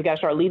funders. We've got to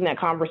start leading that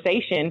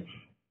conversation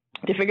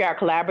to figure out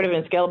collaborative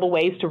and scalable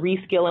ways to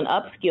reskill and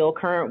upskill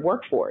current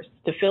workforce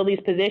to fill these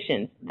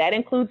positions. That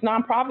includes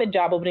nonprofit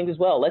job openings as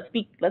well. Let's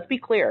be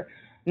clear.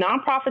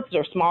 Nonprofits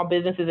are small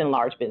businesses and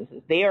large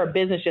businesses. They are a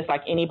business just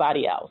like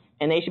anybody else,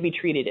 and they should be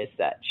treated as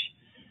such.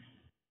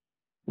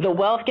 The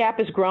wealth gap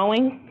is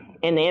growing,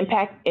 and the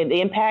impact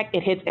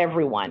it hits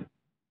everyone,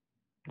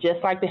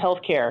 just like the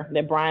healthcare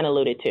that Brian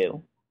alluded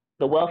to.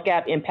 The wealth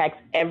gap impacts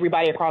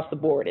everybody across the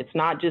board. It's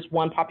not just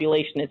one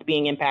population that's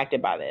being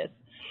impacted by this.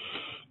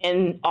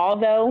 And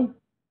although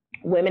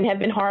women have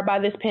been hard by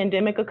this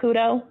pandemic,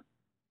 Akudo,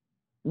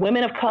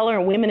 women of color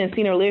and women in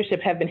senior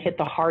leadership have been hit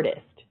the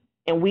hardest.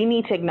 And we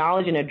need to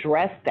acknowledge and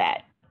address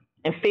that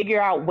and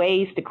figure out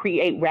ways to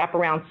create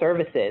wraparound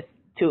services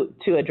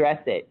to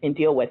address it and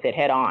deal with it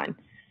head on.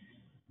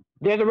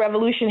 There's a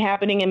revolution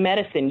happening in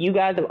medicine. You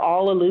guys have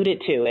all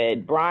alluded to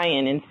it,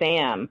 Brian and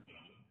Sam.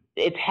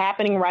 it's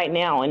happening right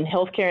now in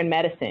healthcare and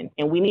medicine,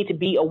 and we need to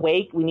be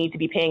awake, we need to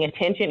be paying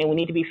attention, and we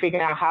need to be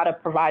figuring out how to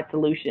provide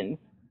solutions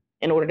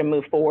in order to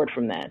move forward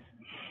from this.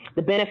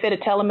 The benefit of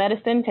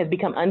telemedicine has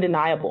become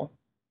undeniable.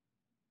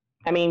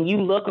 I mean,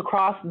 you look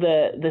across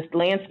the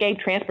landscape,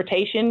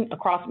 transportation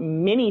across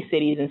many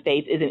cities and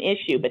states is an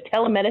issue, but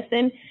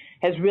telemedicine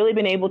has really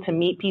been able to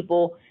meet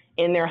people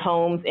in their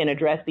homes and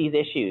address these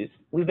issues.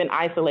 We've been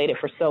isolated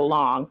for so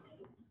long.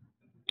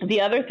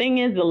 The other thing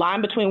is the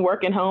line between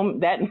work and home,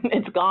 that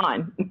it's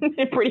gone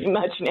pretty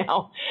much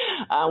now.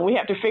 We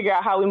have to figure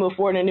out how we move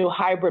forward in a new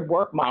hybrid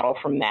work model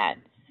from that.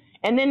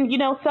 And then, you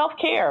know,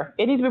 self-care,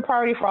 it needs to be a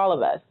priority for all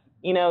of us.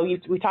 You know,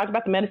 we talked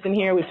about the medicine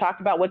here, we've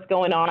talked about what's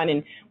going on,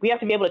 and we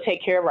have to be able to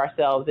take care of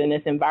ourselves in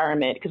this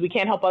environment because we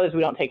can't help others if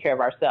we don't take care of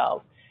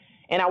ourselves.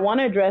 And I want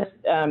to address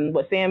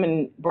what Sam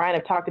and Brian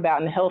have talked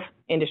about in the health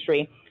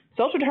industry.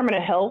 Social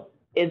determinant of health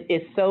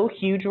is so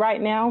huge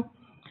right now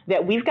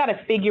that we've got to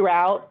figure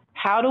out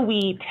how do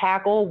we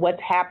tackle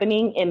what's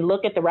happening and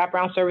look at the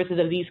wraparound services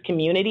of these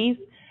communities,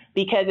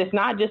 because it's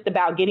not just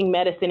about getting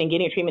medicine and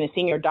getting a treatment and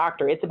seeing your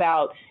doctor. It's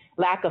about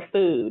lack of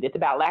food. It's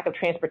about lack of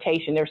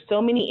transportation. There's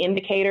so many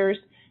indicators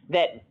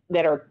that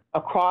are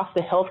across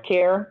the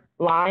healthcare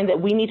line that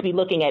we need to be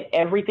looking at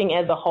everything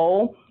as a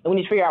whole. And we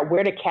need to figure out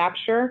where to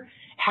capture,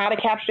 how to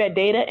capture that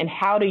data, and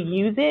how to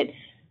use it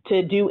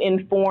to do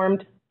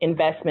informed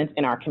investments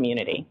in our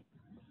community.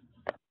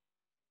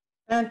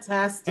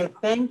 Fantastic.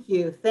 Thank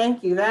you.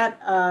 Thank you. That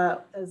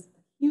is a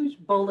huge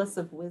bolus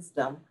of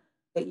wisdom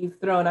that you've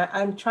thrown.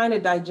 I'm trying to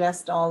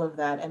digest all of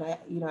that. And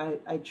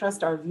I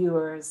trust our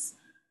viewers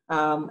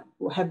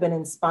have been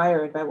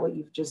inspired by what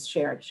you've just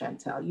shared,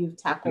 Shantel. You've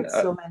tackled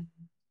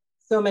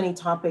so many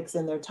topics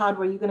in there. Todd,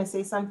 were you going to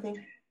say something?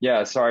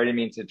 Yeah, sorry, I didn't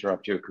mean to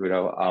interrupt you,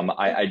 Akudo.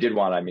 I did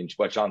want,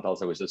 what Shantel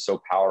said was just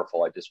so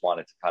powerful. I just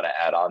wanted to kind of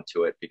add on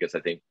to it because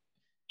I think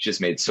she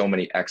just made so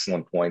many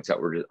excellent points that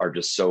are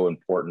just so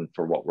important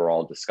for what we're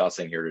all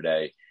discussing here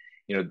today.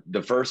 You know,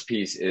 the first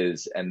piece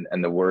is, and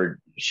the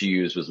word she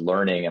used was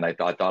learning, and I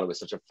thought it was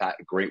such a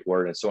great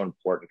word, and it's so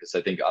important because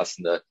I think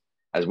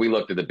as we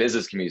looked at the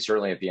business community,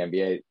 certainly at the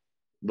MBA,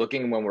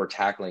 looking when we're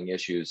tackling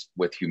issues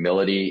with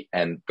humility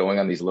and going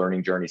on these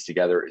learning journeys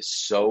together is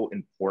so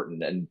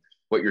important. And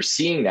what you're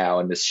seeing now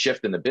in this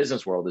shift in the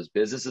business world is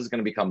business is going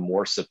to become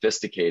more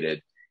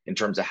sophisticated in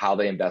terms of how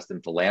they invest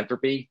in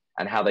philanthropy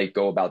and how they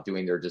go about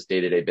doing their just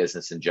day-to-day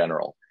business in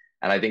general.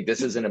 And I think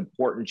this is an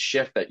important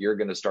shift that you're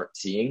going to start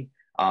seeing.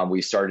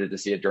 We started to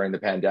see it during the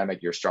pandemic.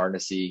 You're starting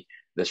to see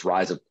this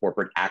rise of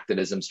corporate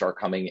activism start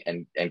coming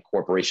and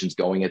corporations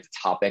going into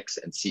topics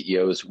and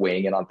CEOs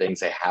weighing in on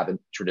things they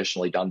haven't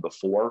traditionally done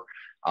before.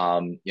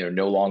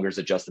 No longer is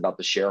it just about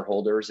the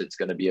shareholders. It's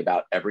going to be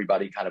about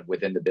everybody kind of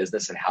within the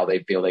business and how they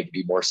feel they can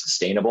be more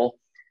sustainable.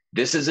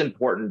 This is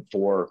important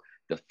for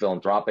the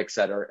philanthropic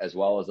sector as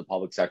well as the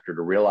public sector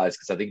to realize,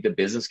 because I think the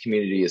business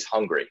community is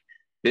hungry.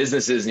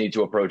 Businesses need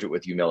to approach it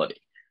with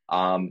humility.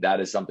 That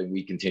is something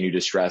we continue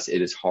to stress.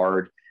 It is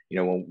hard,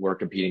 when we're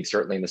competing,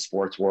 certainly in the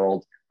sports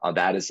world.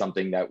 That is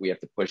something that we have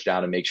to push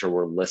down and make sure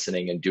we're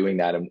listening and doing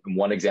that. And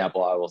one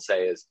example I will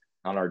say is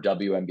on our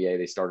WNBA,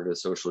 they started a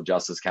social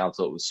justice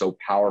council. It was so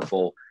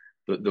powerful.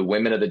 The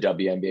women of the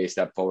WNBA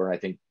stepped forward. And I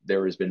think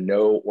there has been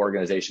no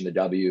organization, the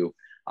W,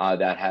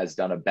 that has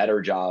done a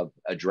better job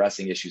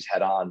addressing issues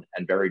head on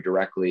and very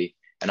directly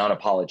and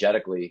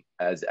unapologetically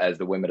as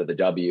the women of the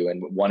W.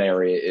 And one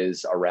area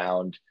is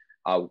around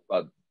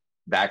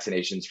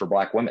vaccinations for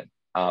Black women,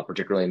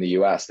 particularly in the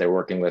US. They're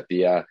working with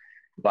the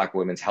Black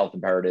Women's Health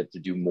Imperative to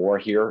do more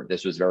here.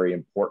 This was very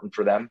important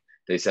for them.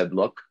 They said,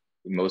 look,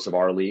 most of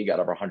our league out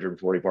of our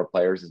 144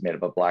 players is made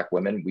up of Black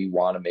women. We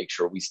want to make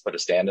sure we put a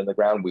stand in the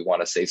ground. We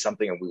want to say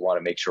something, and we want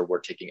to make sure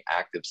we're taking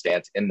active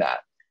stance in that.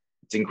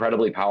 It's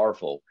incredibly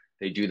powerful.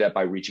 They do that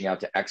by reaching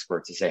out to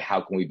experts to say, how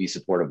can we be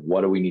supportive?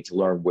 What do we need to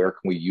learn? Where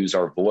can we use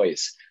our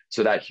voice?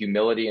 So that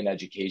humility and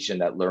education,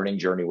 that learning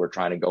journey we're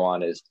trying to go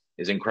on is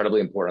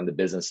incredibly important on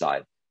the business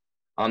side.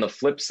 On the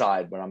flip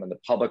side, when I'm in the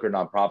public or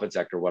nonprofit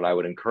sector, what I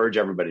would encourage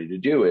everybody to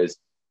do is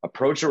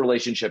approach a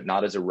relationship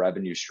not as a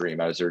revenue stream,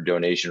 as a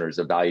donation or as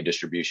a value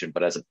distribution,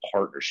 but as a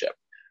partnership,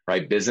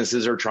 right?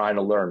 Businesses are trying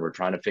to learn. We're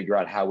trying to figure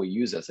out how we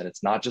use this. And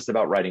it's not just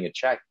about writing a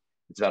check.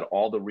 It's about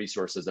all the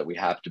resources that we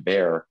have to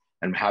bear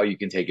and how you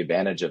can take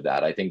advantage of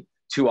that. I think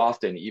too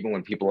often, even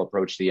when people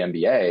approach the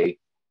MBA,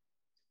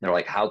 they're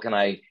like, how can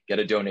I get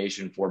a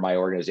donation for my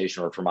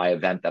organization or for my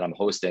event that I'm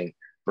hosting,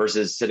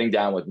 versus sitting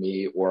down with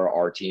me or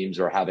our teams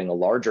or having a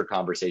larger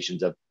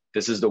conversations of,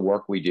 this is the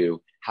work we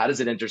do. How does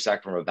it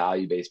intersect from a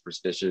value-based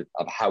perspective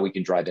of how we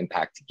can drive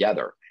impact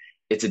together?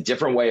 It's a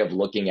different way of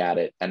looking at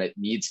it, and it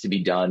needs to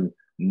be done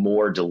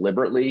more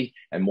deliberately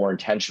and more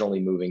intentionally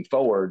moving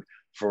forward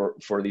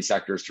for these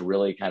sectors to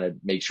really kind of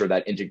make sure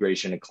that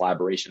integration and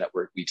collaboration that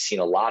we've seen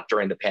a lot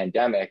during the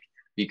pandemic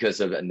because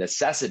of a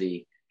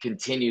necessity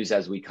continues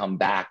as we come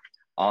back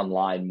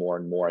online more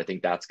and more. I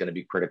think that's going to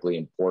be critically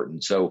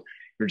important. So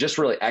you're just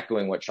really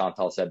echoing what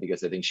Shantel said,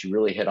 because I think she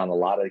really hit on a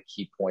lot of the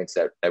key points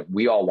that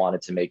we all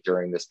wanted to make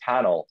during this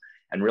panel.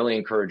 and really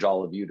encourage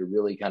all of you to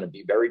really kind of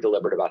be very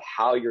deliberate about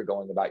how you're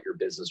going about your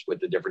business with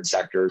the different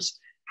sectors,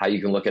 how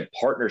you can look at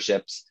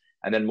partnerships,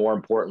 and then more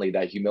importantly,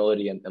 that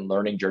humility and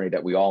learning journey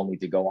that we all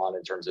need to go on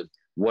in terms of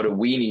what do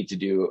we need to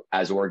do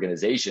as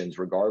organizations,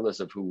 regardless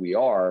of who we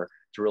are,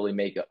 to really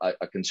make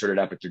a concerted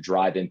effort to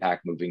drive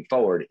impact moving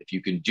forward. If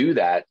you can do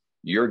that,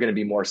 you're going to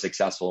be more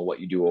successful in what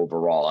you do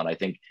overall. And I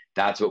think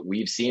that's what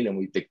we've seen. And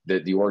we think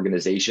that the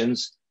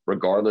organizations,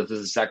 regardless of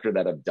the sector,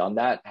 that have done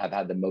that have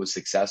had the most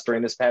success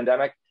during this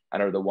pandemic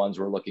and are the ones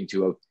we're looking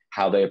to of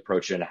how they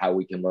approach it and how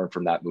we can learn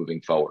from that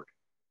moving forward.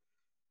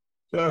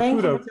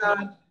 Thank you,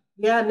 Todd.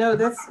 Yeah, no,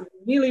 that's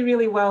really,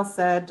 really well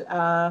said.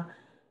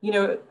 You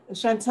know,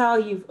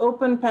 Shantel, you've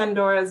opened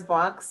Pandora's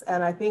box,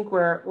 and I think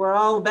we're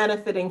all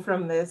benefiting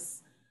from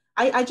this.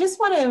 I just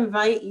want to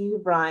invite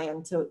you,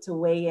 Brian, to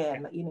weigh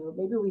in. You know,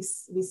 maybe we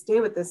stay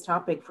with this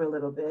topic for a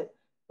little bit.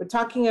 We're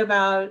talking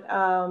about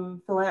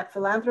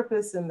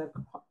philanthropists in the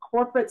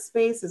corporate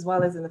space as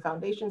well as in the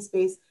foundation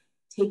space,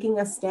 taking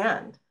a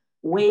stand,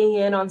 weighing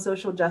in on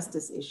social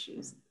justice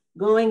issues,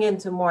 going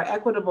into more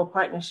equitable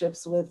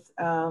partnerships with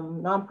the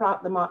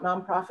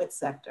nonprofit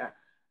sector,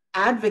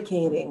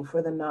 advocating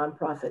for the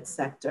nonprofit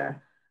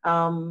sector,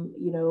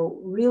 you know,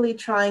 really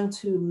trying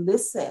to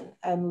listen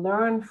and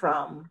learn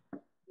from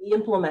the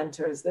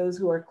implementers, those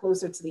who are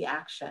closer to the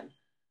action.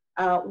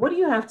 What do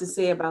you have to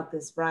say about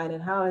this, Brian,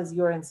 and how has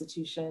your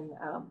institution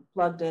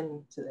plugged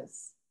into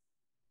this?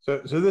 So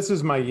this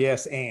is my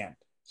yes and.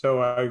 So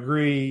I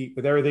agree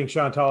with everything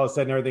Shantel has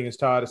said and everything as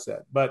Todd has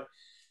said, but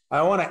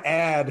I want to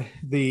add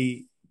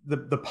the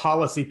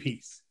policy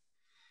piece.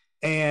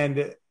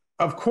 And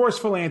of course,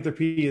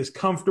 philanthropy is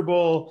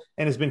comfortable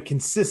and has been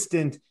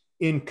consistent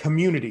in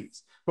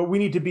communities, but we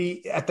need to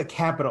be at the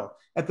Capitol,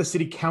 at the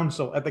City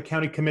Council, at the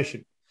County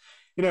Commission.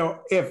 You know,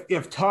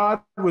 if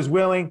Todd was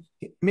willing,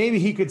 maybe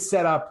he could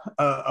set up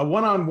a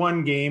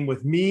one-on-one game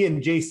with me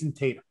and Jason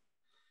Tatum.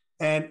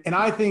 And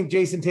I think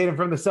Jason Tatum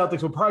from the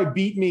Celtics will probably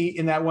beat me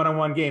in that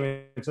one-on-one game.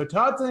 And so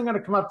Todd's going to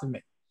come up to me.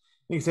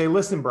 And he say,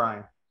 listen,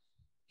 Brian,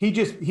 he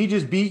just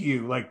beat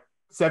you like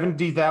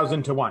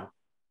 70,000 to 1.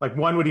 Like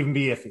one would even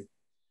be iffy.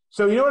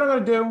 So you know what I'm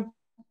going to do?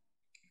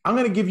 I'm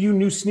going to give you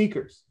new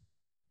sneakers.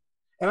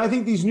 And I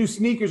think these new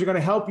sneakers are going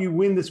to help you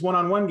win this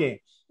one-on-one game.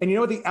 And you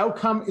know what the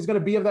outcome is going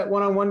to be of that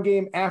one-on-one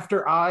game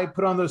after I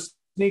put on those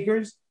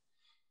sneakers?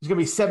 It's going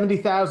to be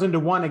 70,000 to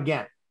 1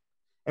 again.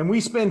 And we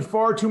spend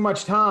far too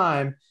much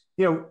time,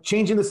 you know,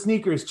 changing the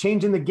sneakers,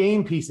 changing the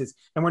game pieces,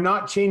 and we're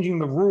not changing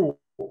the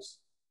rules,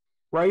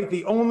 right?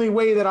 The only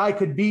way that I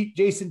could beat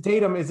Jason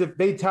Tatum is if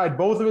they tied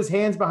both of his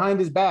hands behind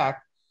his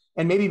back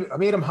and maybe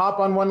made him hop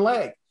on one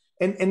leg.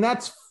 And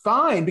that's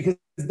fine because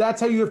that's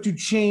how you have to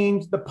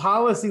change the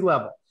policy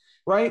level,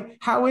 right?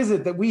 How is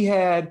it that we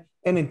had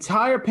an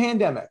entire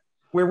pandemic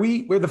where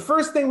the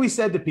first thing we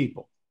said to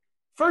people,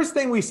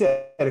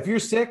 if you're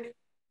sick,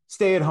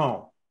 stay at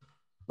home.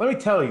 Let me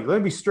tell you, let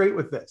me be straight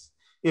with this.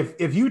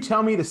 If you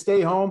tell me to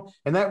stay home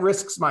and that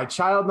risks my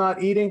child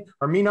not eating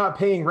or me not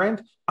paying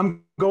rent,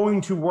 I'm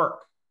going to work.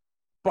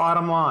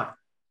 Bottom line.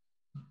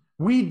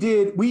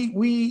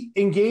 We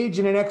engage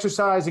in an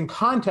exercise in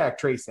contact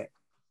tracing,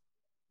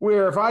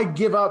 where if I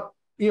give up,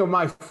 you know,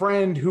 my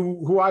friend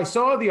who I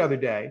saw the other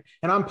day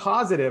and I'm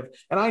positive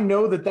and I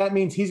know that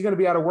means he's going to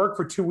be out of work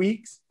for 2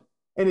 weeks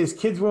and his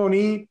kids won't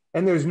eat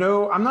and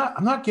I'm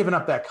not giving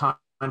up that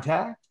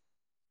contact.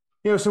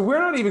 You know, so we're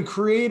not even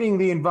creating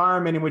the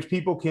environment in which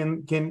people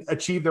can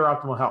achieve their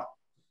optimal health.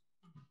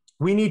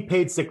 We need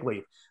paid sick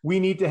leave. We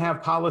need to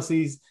have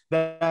policies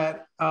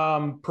that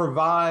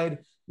provide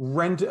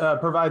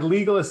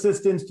legal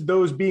assistance to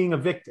those being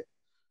evicted,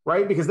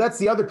 right? Because that's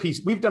the other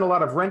piece. We've done a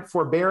lot of rent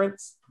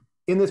forbearance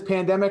in this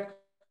pandemic.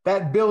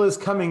 That bill is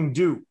coming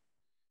due.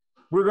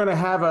 We're going to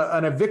have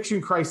an eviction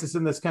crisis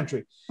in this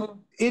country.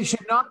 It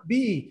should not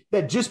be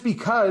that just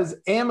because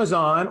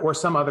Amazon or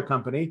some other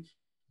company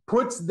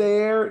puts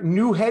their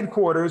new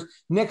headquarters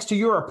next to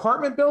your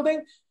apartment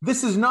building,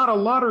 this is not a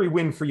lottery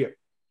win for you.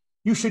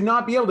 You should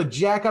not be able to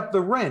jack up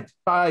the rent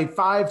by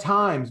 5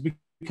 times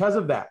because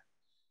of that.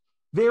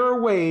 There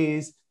are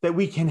ways that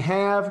we can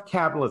have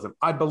capitalism.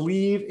 I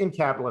believe in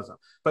capitalism,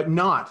 but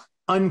not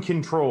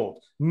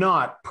uncontrolled,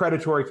 not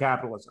predatory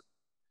capitalism.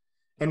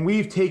 And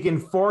we've taken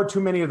far too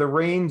many of the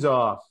reins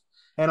off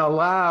and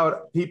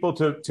allowed people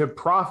to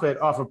profit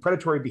off of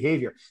predatory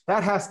behavior.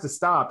 That has to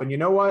stop. And you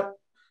know what?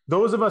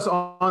 Those of us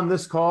on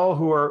this call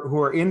who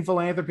are in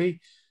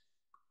philanthropy,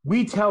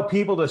 we tell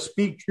people to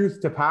speak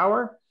truth to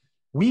power.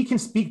 We can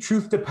speak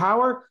truth to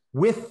power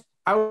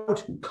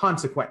without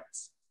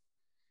consequence.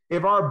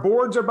 If our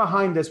boards are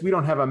behind us, we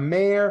don't have a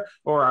mayor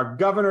or our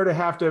governor to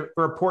have to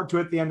report to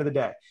at the end of the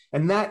day.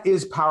 And that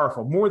is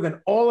powerful, more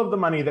than all of the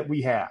money that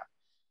we have.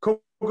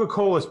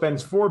 Coca-Cola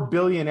spends $4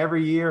 billion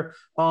every year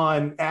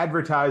on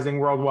advertising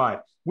worldwide.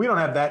 We don't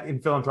have that in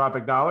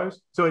philanthropic dollars.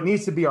 So it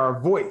needs to be our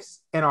voice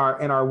and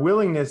our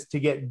willingness to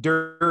get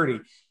dirty,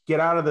 get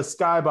out of the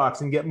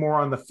skybox and get more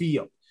on the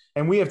field.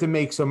 And we have to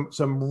make some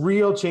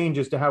real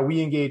changes to how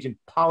we engage in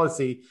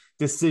policy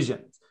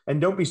decisions. And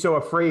don't be so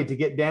afraid to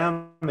get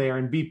down there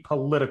and be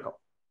political.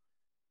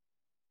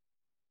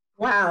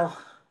 Wow,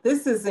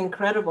 this is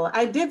incredible.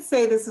 I did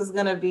say this was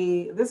going to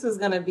be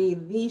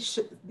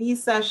the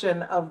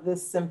session of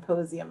this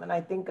symposium, and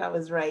I think I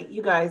was right.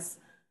 You guys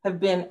have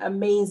been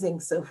amazing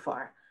so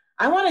far.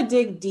 I want to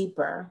dig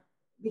deeper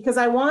because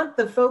I want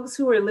the folks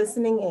who are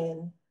listening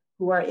in,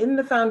 who are in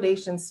the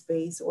foundation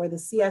space or the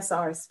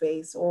CSR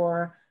space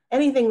or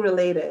anything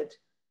related,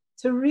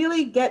 to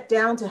really get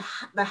down to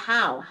the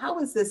how. How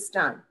is this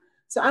done?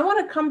 So I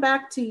want to come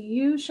back to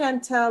you,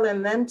 Shantel,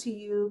 and then to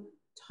you,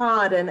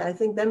 Todd, and I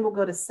think then we'll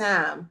go to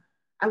Sam.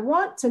 I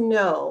want to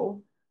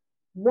know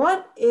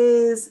what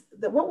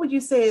would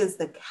you say is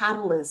the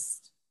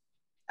catalyst?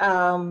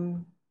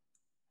 Not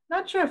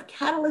sure if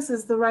catalyst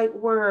is the right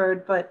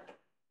word, but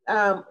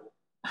how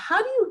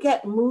do you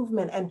get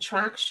movement and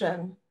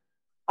traction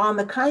on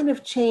the kind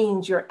of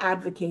change you're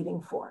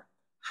advocating for?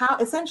 How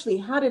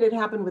did it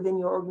happen within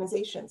your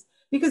organizations?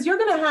 Because you're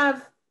going to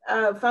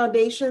have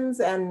foundations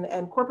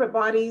and corporate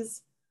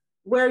bodies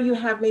where you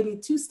have maybe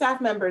 2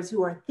 staff members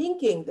who are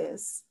thinking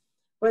this,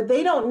 but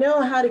they don't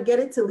know how to get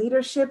it to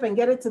leadership and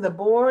get it to the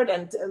board,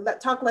 and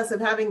talk less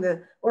of having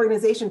the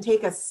organization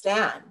take a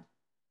stand.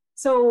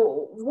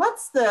 So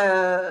what's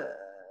the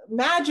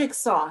magic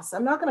sauce?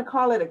 I'm not going to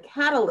call it a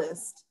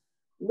catalyst.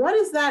 What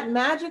is that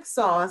magic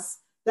sauce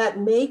that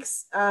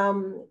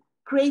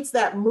creates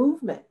that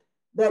movement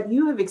that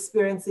you have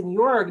experienced in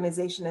your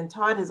organization and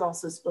Todd has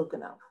also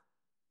spoken of?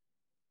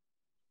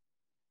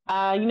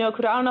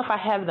 Akudo, I don't know if I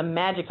have the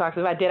magic sauce.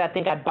 If I did, I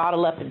think I'd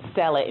bottle up and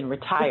sell it and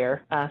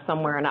retire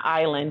somewhere on an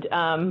island.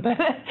 But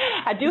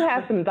I do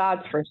have some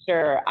thoughts for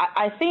sure.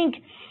 I think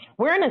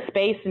we're in a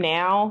space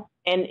now,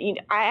 and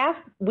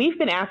we've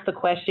been asked the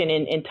question,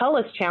 and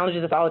Tullis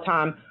challenges us all the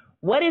time,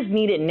 what is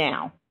needed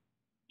now?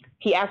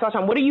 He asks all the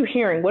time, what are you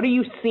hearing? What are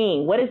you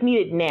seeing? What is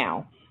needed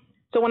now?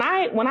 So when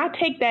I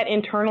take that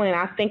internally and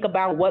I think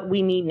about what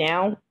we need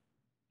now,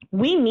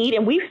 we need,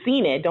 and we've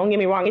seen it, don't get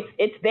me wrong,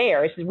 it's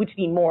there, we just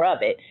need more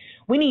of it.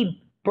 We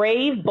need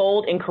brave,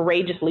 bold, and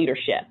courageous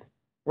leadership,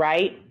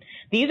 right?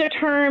 These are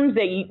terms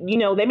that,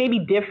 they may be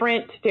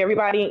different to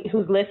everybody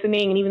who's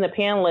listening, and even the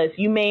panelists.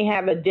 You may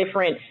have a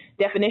different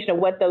definition of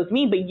what those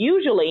mean, but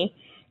usually,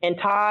 and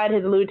Todd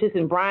has alluded to this,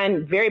 and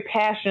Brian very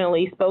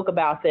passionately spoke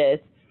about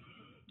this,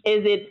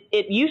 is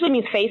it usually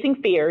means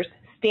facing fears,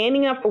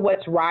 standing up for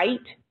what's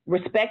right,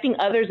 respecting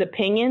others'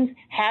 opinions,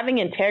 having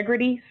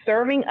integrity,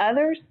 serving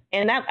others,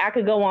 and that I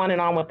could go on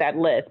and on with that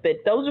list, but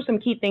those are some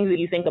key things that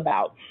you think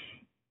about.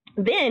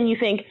 Then you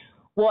think,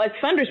 well, as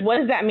funders, what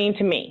does that mean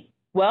to me?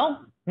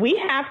 Well, we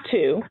have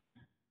to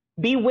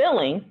be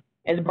willing,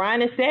 as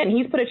Brian has said, and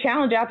he's put a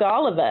challenge out to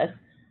all of us,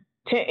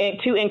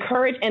 to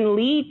encourage and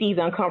lead these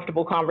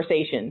uncomfortable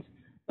conversations.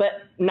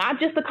 But not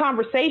just the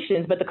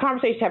conversations, but the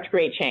conversations have to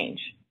create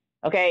change.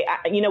 Okay,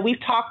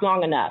 we've talked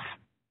long enough.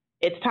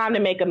 It's time to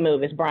make a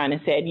move, as Brian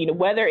has said.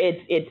 Whether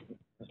it's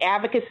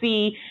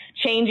advocacy,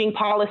 changing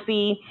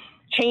policy,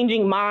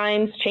 changing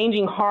minds,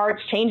 changing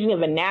hearts, changing the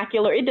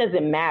vernacular, it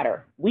doesn't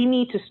matter. We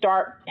need to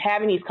start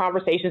having these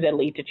conversations that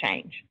lead to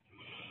change.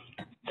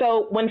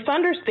 So when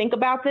funders think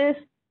about this,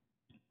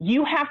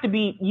 you have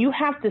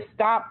to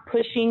stop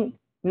pushing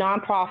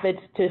nonprofits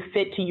to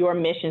fit to your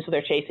mission so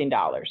they're chasing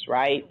dollars,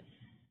 right?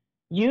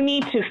 You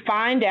need to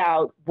find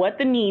out what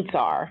the needs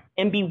are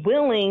and be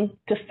willing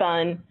to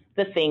fund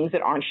the things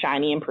that aren't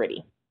shiny and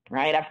pretty,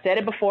 right? I've said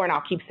it before and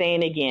I'll keep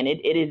saying it again.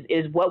 It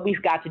is what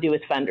we've got to do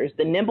as funders.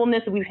 The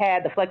nimbleness that we've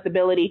had, the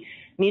flexibility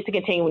needs to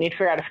continue. We need to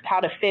figure out how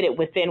to fit it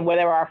within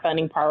whatever our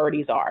funding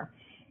priorities are.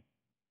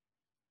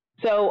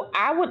 So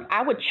I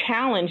would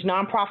challenge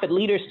nonprofit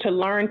leaders to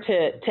learn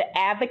to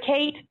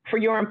advocate for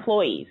your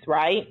employees,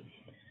 right?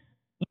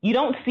 You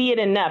don't see it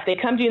enough. They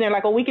come to you and they're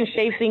like, oh, we can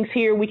shave things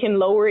here. We can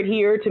lower it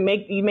here to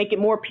make it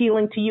more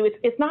appealing to you.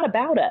 It's not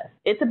about us.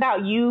 It's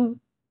about you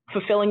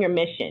fulfilling your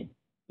mission.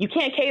 You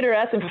can't cater to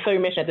us and fulfill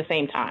your mission at the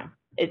same time.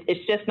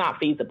 It's just not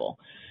feasible.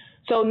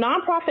 So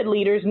nonprofit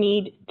leaders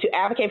need to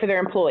advocate for their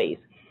employees.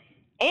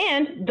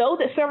 And those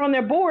that serve on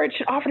their board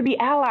should offer to be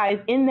allies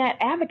in that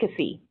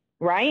advocacy,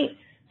 right?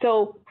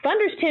 So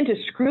funders tend to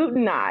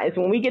scrutinize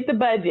when we get the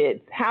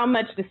budgets, how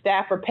much the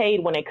staff are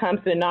paid when it comes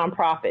to the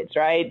nonprofits,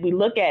 right? We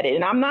look at it.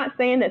 And I'm not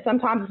saying that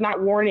sometimes it's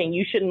not warranting.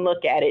 You shouldn't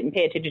look at it and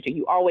pay attention to it.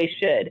 You always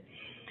should.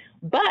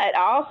 But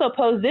I also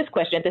pose this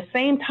question. At the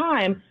same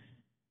time,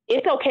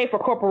 it's okay for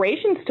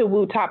corporations to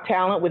woo top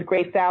talent with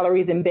great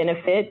salaries and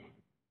benefits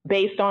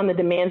based on the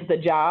demands of the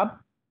job.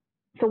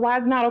 So why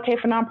is it not okay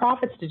for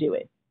nonprofits to do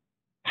it?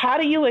 How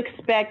do you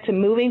expect to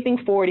moving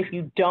things forward if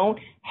you don't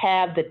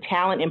have the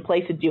talent in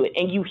place to do it?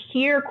 And you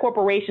hear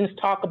corporations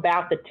talk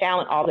about the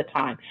talent all the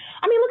time.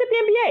 I mean, look at the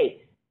NBA.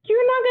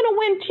 You're not going to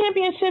win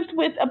championships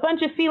with a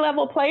bunch of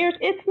C-level players.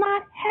 It's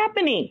not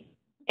happening.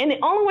 And the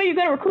only way you're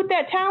going to recruit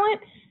that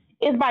talent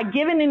is by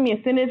giving them the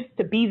incentives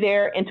to be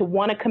there and to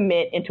want to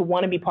commit and to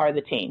want to be part of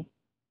the team.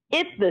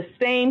 It's the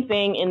same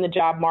thing in the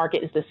job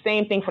market. It's the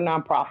same thing for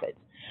nonprofits.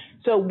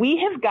 So we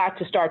have got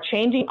to start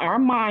changing our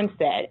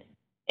mindset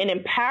and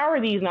empower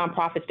these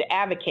nonprofits to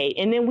advocate.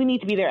 And then we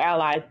need to be their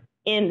allies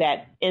in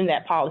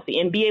that policy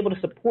and be able to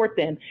support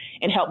them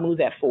and help move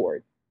that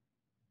forward.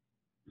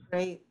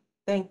 Great.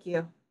 Thank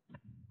you.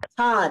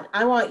 Todd,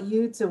 I want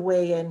you to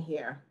weigh in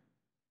here.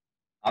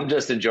 I'm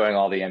just enjoying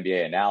all the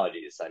NBA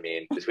analogies. I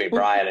mean, between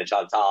Brian and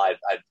Shantel,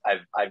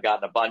 I've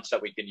gotten a bunch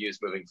that we can use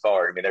moving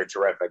forward. I mean, they're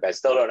terrific. I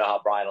still don't know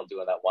how Brian will do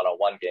in that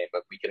one-on-one game,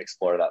 but we can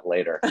explore that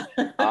later.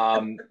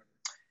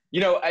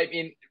 I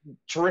mean,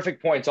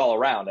 terrific points all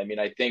around. I mean,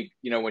 I think,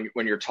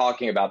 when you're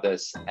talking about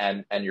this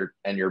and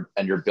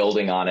you're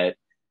building on it,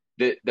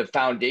 the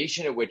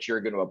foundation at which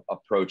you're going to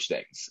approach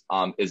things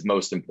is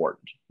most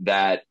important.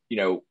 That,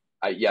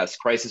 yes,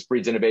 crisis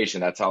breeds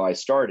innovation. That's how I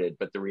started.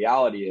 But the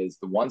reality is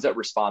the ones that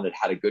responded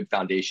had a good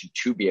foundation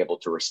to be able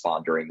to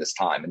respond during this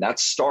time. And that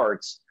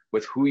starts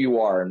with who you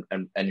are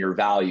and your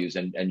values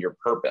and your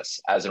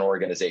purpose as an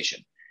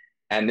organization.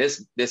 And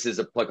this is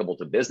applicable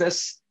to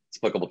business. It's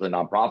applicable to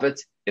nonprofits.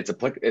 It's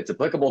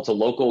applicable to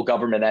local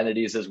government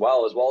entities as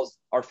well as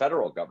our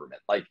federal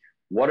government. Like,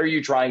 what are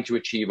you trying to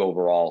achieve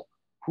overall?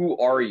 Who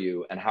are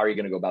you and how are you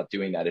going to go about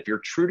doing that? If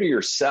you're true to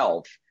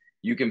yourself,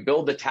 you can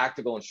build the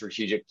tactical and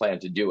strategic plan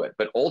to do it.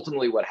 But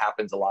ultimately what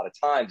happens a lot of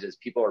times is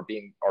people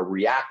are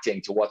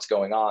reacting to what's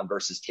going on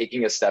versus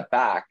taking a step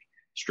back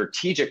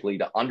strategically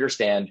to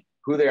understand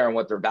who they are and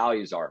what their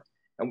values are.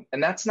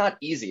 And that's not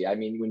easy. I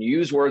mean, when you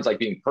use words like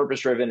being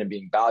purpose-driven and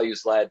being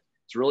values-led,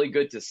 it's really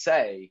good to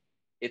say.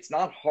 It's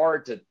not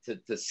hard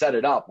to set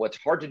it up. What's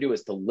hard to do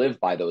is to live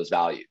by those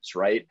values,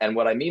 right? And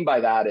what I mean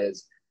by that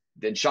is,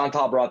 then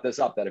Shantel brought this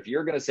up, that if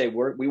you're going to say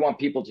we want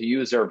people to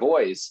use their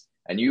voice,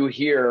 and you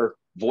hear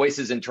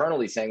voices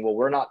internally saying, well,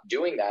 we're not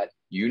doing that,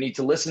 you need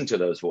to listen to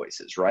those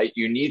voices, right?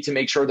 You need to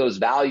make sure those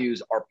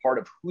values are part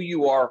of who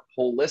you are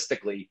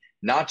holistically,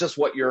 not just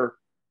what you're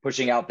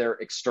pushing out there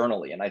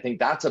externally. And I think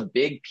that's a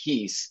big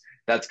piece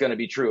that's going to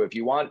be true. If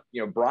you want,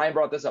 Brian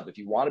brought this up, if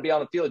you want to be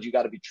on the field, you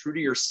got to be true to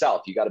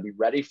yourself. You got to be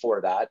ready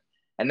for that.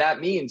 And that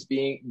means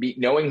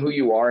knowing who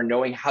you are and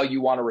knowing how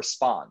you want to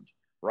respond,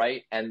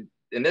 right? And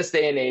in this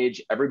day and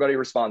age, everybody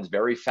responds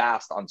very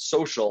fast on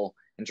social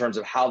in terms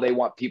of how they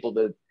want people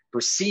to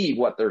perceive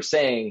what they're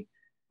saying.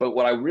 But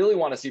what I really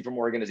want to see from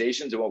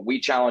organizations and what we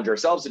challenge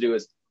ourselves to do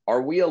is,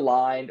 are we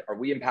aligned? Are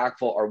we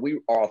impactful? Are we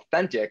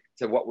authentic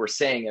to what we're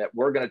saying? And that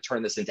we're going to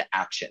turn this into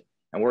action.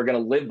 And we're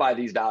going to live by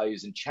these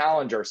values and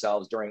challenge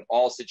ourselves during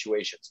all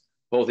situations,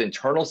 both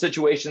internal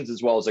situations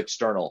as well as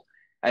external.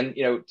 And,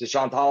 to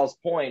Chantal's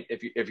point,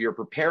 if you're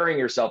preparing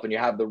yourself and you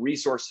have the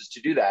resources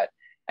to do that,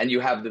 and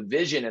you have the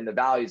vision and the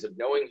values of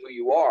knowing who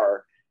you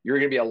are, you're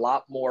going to be a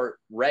lot more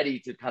ready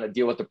to kind of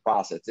deal with the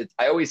process.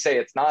 I always say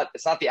it's not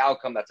the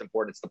outcome that's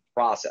important, it's the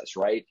process,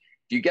 right?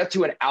 If you get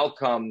to an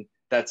outcome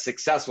that's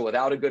successful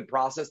without a good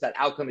process, that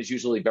outcome is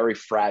usually very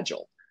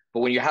fragile. But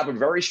when you have a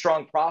very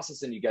strong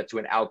process and you get to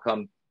an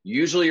outcome,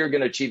 usually you're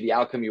going to achieve the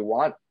outcome you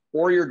want,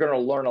 or you're going to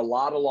learn a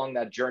lot along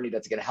that journey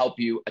that's going to help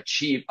you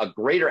achieve a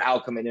greater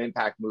outcome and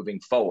impact moving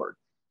forward.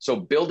 So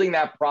building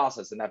that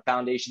process and that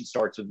foundation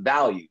starts with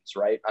values,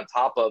 right? On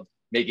top of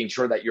making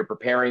sure that you're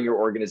preparing your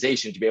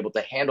organization to be able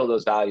to handle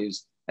those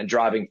values and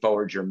driving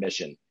forward your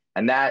mission.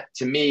 And that,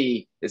 to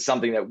me, is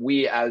something that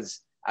we as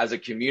a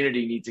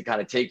community need to kind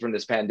of take from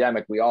this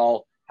pandemic. We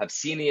all have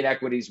seen the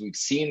inequities. We've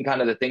seen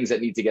kind of the things that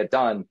need to get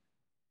done.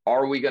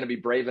 Are we going to be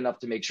brave enough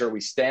to make sure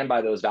we stand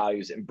by those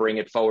values and bring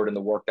it forward in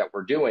the work that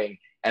we're doing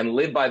and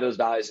live by those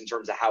values in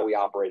terms of how we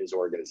operate as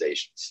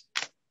organizations?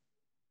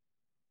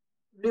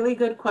 Really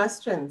good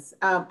questions.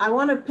 I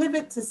want to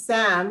pivot to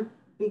Sam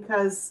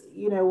because,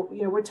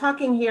 we're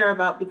talking here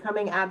about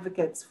becoming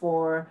advocates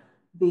for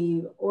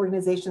the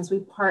organizations we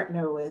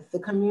partner with, the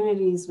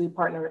communities we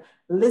partner with,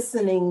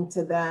 listening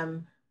to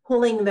them,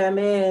 pulling them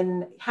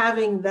in,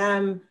 having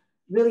them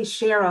really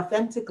share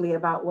authentically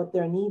about what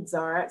their needs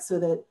are so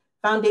that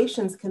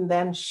foundations can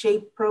then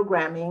shape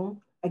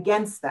programming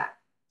against that.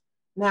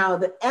 Now,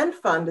 the End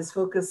Fund is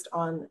focused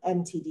on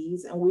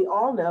NTDs, and we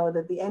all know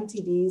that the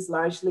NTDs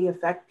largely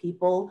affect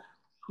people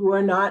who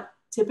are not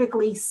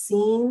typically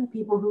seen,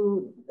 people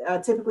who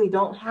typically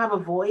don't have a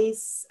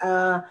voice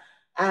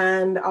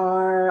and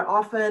are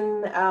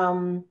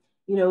often,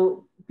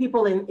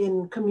 people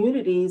in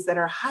communities that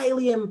are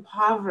highly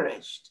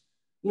impoverished.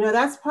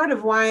 That's part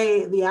of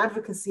why the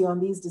advocacy on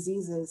these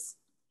diseases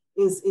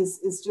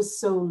is just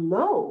so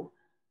low.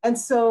 And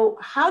so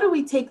how do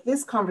we take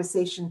this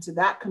conversation to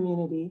that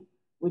community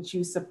which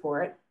you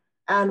support?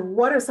 And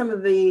what are some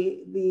of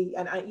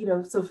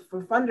so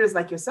for funders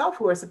like yourself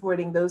who are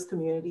supporting those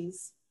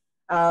communities,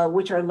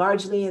 which are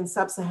largely in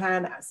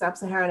sub-Saharan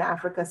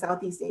Africa,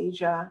 Southeast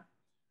Asia,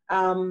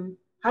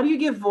 how do you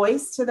give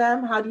voice to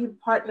them? How do you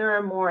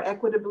partner more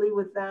equitably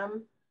with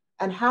them?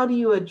 And how do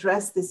you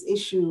address this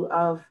issue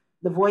of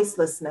the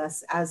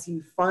voicelessness as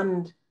you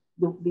fund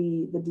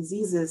the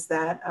diseases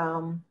that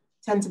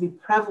tend to be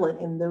prevalent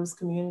in those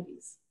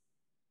communities?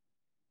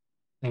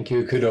 Thank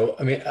you, Akudo.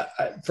 I mean,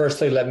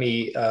 firstly, let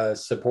me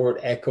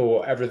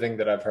echo everything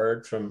that I've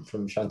heard from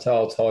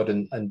Shantel, Todd,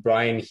 and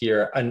Brian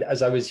here. And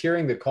as I was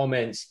hearing the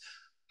comments,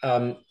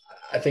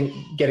 I think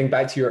getting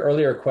back to your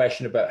earlier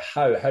question about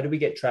how do we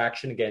get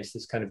traction against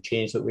this kind of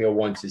change that we all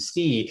want to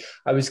see,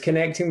 I was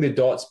connecting the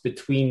dots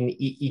between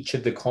each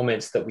of the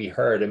comments that we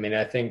heard. I mean,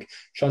 I think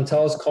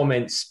Shantel's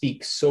comments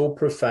speak so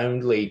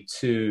profoundly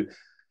to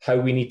how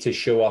we need to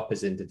show up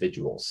as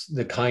individuals,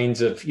 the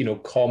kinds of,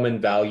 common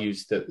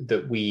values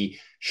that we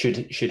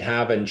should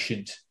have and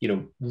should,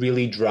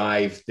 really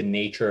drive the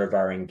nature of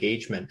our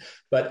engagement.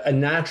 But a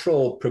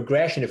natural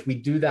progression, if we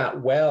do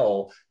that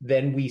well,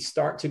 then we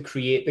start to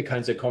create the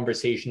kinds of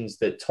conversations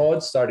that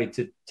Todd started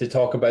to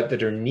talk about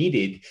that are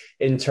needed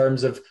in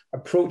terms of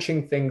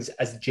approaching things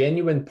as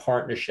genuine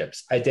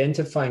partnerships,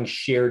 identifying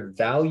shared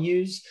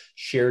values,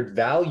 shared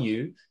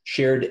value,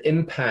 shared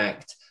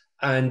impact.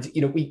 And,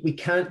 we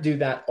can't do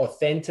that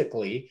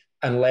authentically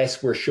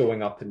unless we're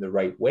showing up in the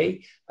right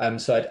way.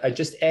 So I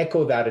just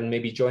echo that and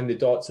maybe join the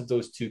dots of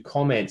those two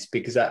comments,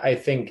 because I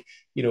think,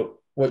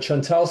 what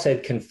Shantel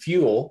said can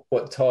fuel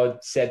what Todd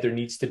said there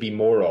needs to be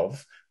more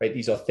of, right?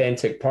 These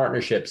authentic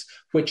partnerships,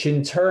 which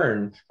in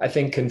turn, I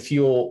think can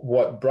fuel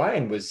what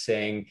Brian was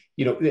saying.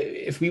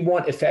 If we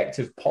want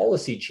effective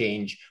policy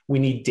change, we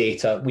need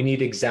data, we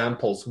need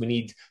examples, we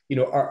need,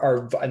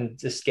 our and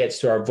this gets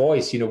to our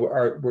voice,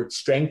 we're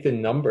strength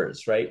in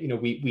numbers, right?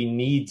 We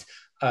need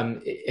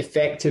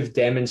effective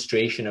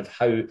demonstration of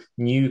how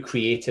new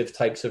creative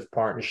types of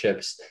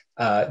partnerships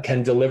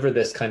can deliver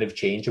this kind of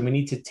change. And we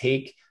need to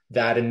take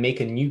that and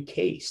make a new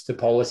case to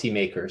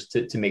policymakers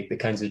to make the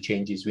kinds of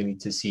changes we need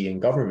to see in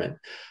government.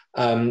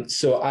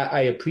 So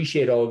I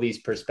appreciate all of these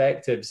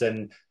perspectives,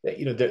 and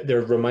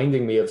they're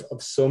reminding me of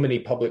so many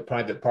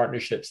public-private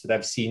partnerships that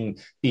I've seen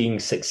being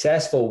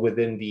successful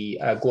within the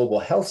global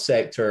health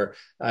sector,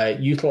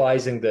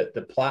 utilizing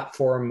the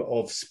platform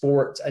of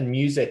sport and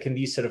music and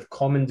these sort of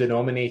common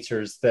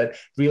denominators that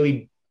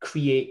really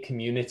create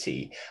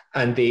community.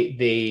 And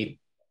they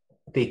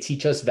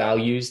teach us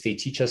values, they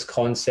teach us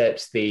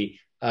concepts, they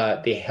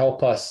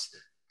help us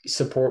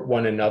support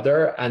one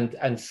another,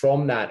 and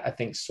from that, I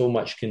think so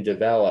much can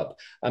develop.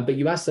 But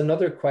you asked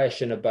another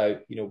question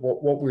about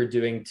what we're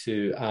doing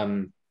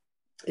to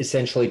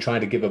essentially trying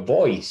to give a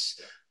voice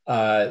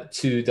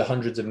to the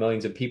hundreds of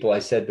millions of people I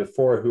said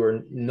before who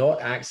are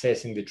not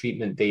accessing the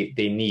treatment they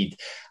need.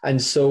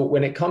 And so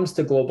when it comes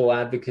to global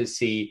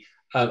advocacy,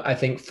 I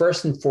think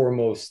first and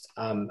foremost,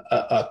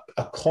 a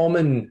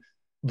common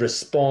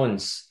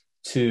response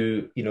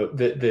to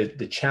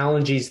the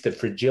challenges, the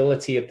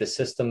fragility of the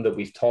system that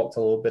we've talked a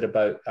little bit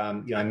about.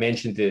 I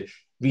mentioned the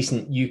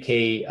recent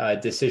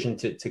UK decision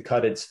to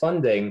cut its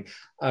funding,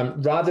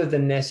 rather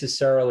than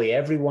necessarily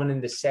everyone in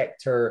the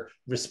sector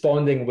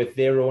responding with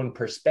their own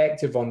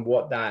perspective on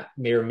what that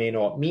may or may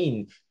not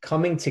mean,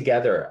 coming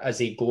together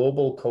as a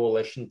global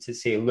coalition to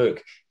say,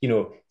 look,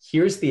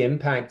 here's the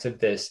impact of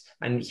this,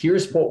 and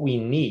here's what we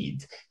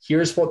need.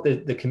 Here's what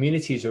the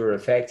communities who are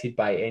affected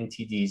by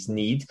NTDs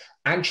need.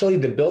 Actually,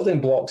 the building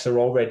blocks are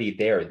already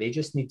there. They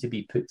just need to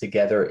be put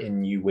together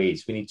in new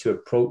ways. We need to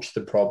approach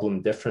the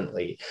problem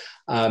differently.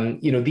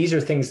 These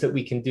are things that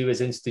we can do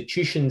as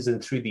institutions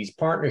and through these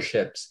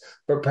partnerships,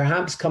 but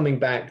perhaps coming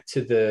back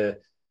to the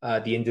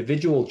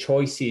individual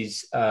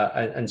choices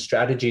and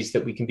strategies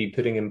that we can be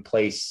putting in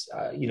place,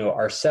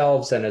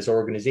 ourselves and as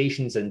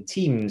organizations and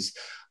teams.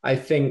 I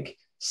think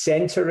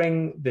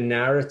centering the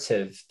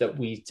narrative that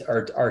we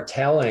are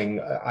telling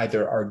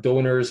either our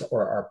donors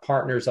or our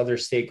partners, other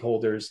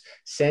stakeholders,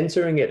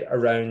 centering it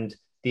around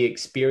the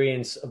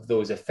experience of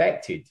those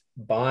affected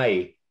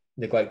by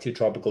neglected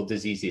tropical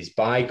diseases,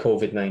 by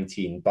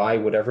COVID-19, by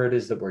whatever it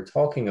is that we're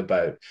talking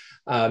about,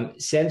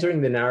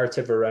 centering the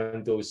narrative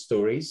around those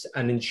stories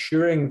and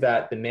ensuring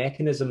that the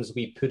mechanisms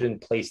we put in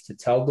place to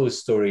tell those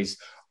stories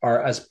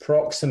are as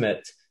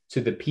proximate to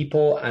the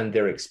people and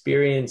their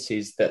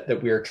experiences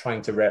that we are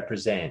trying to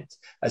represent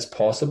as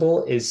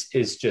possible is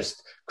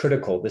just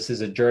critical. This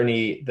is a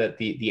journey that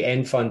the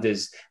End Fund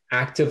is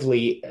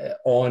actively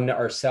on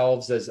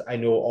ourselves, as I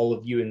know all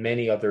of you and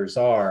many others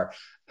are.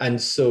 And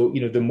so,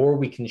 the more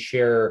we can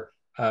share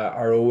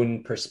our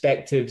own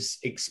perspectives,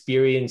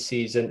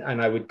 experiences,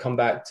 and I would come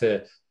back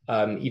to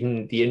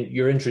even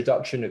your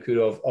introduction,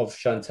 Akudo, of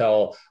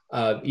Shantel,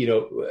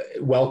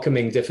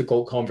 welcoming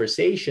difficult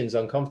conversations,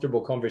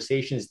 uncomfortable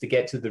conversations to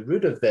get to the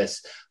root of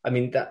this. I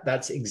mean,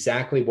 that's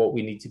exactly what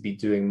we need to be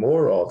doing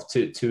more of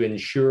to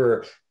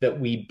ensure that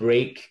we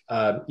break,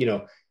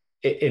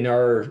 in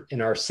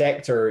our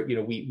sector,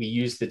 we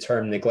use the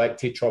term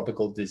neglected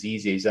tropical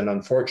diseases, and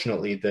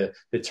unfortunately,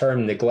 the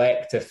term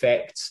neglect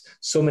affects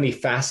so many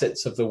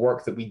facets of the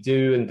work that we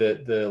do and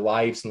the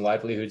lives and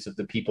livelihoods of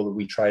the people that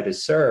we try to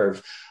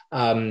serve.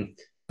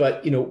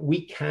 But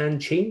we can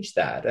change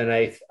that, and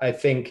I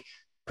think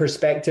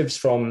perspectives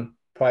from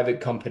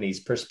private companies,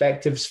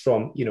 perspectives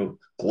from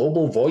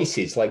global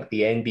voices like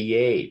the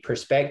NBA,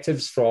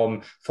 perspectives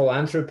from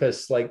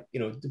philanthropists like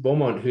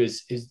Beaumont, who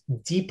is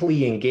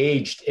deeply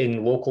engaged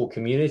in local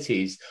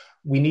communities.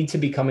 We need to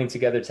be coming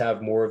together to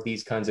have more of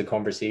these kinds of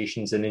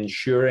conversations and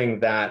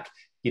ensuring that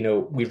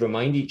we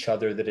remind each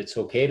other that it's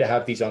okay to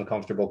have these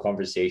uncomfortable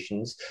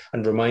conversations,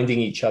 and reminding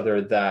each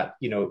other that,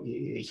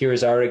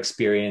 here's our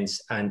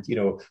experience, and,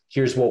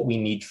 here's what we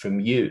need from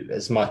you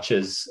as much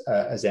as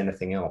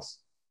anything else.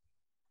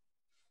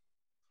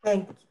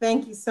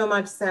 Thank you so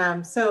much,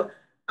 Sam. So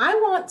I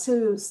want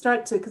to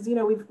start to, because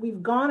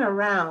we've gone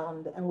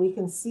around and we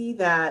can see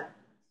that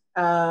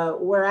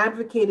we're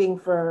advocating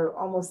for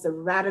almost a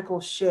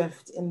radical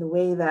shift in the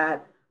way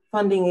that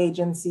funding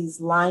agencies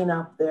line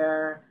up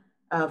their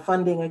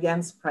funding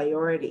against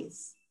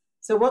priorities.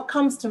 So what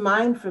comes to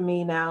mind for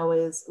me now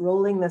is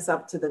rolling this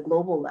up to the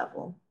global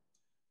level,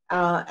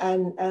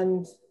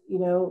 and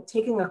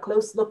taking a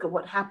close look at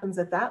what happens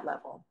at that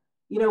level.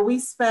 We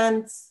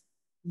spent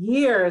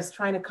years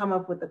trying to come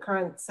up with the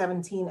current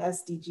 17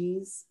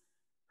 SDGs.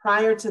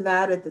 Prior to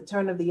that, at the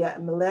turn of the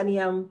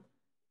millennium,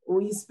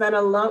 we spent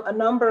a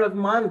number of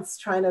months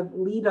trying to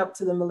lead up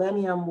to the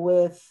millennium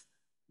with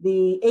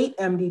the 8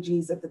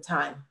 MDGs at the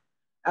time.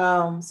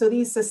 So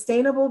these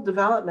sustainable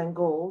development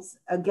goals,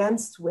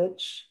 against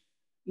which,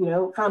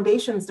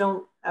 foundations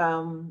don't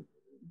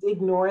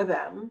ignore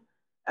them.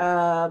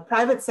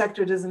 Private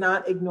sector does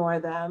not ignore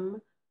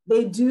them.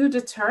 They do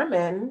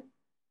determine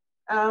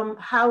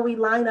how we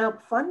line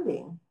up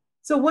funding.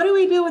 So what do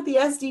we do with the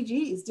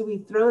SDGs? Do we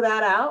throw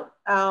that out?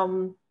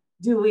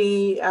 Do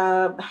we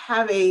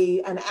have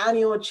an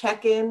annual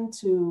check-in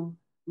to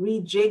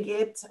rejig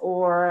it?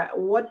 Or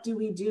what do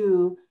we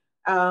do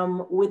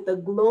with the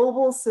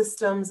global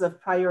systems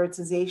of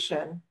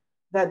prioritization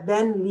that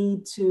then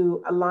lead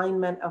to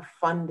alignment of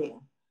funding?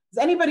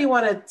 Does anybody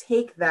want to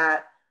take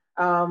that?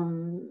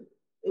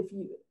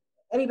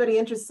 Anybody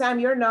interested? Sam,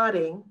 you're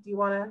nodding. Do you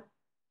want to?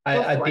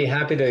 I'd be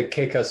happy to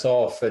kick us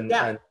off and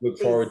look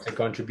forward to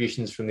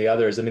contributions from the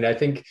others. I mean, I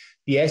think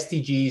the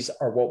SDGs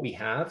are what we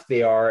have.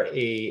 They are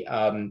a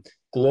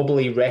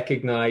globally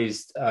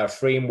recognized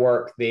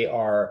framework. They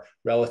are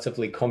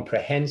relatively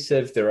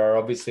comprehensive. There are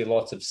obviously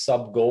lots of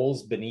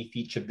sub-goals beneath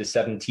each of the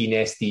 17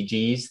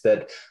 SDGs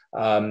that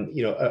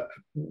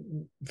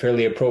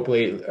fairly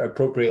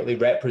appropriately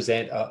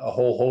represent a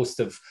whole host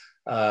of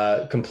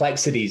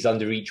complexities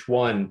under each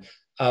one.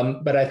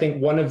 But I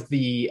think one of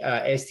the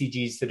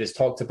SDGs that is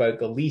talked about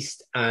the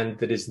least and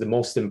that is the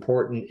most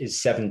important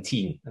is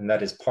 17, and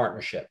that is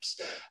partnerships.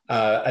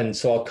 And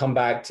so I'll come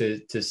back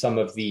to some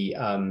of the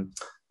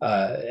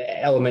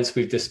elements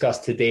we've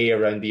discussed today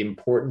around the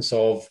importance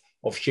of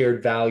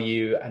shared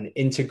value and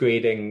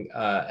integrating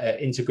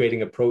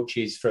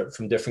approaches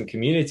from different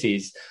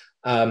communities.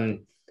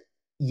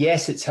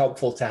 Yes, it's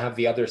helpful to have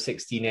the other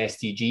 16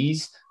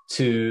 SDGs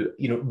to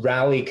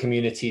rally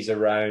communities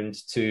around,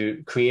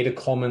 to create a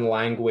common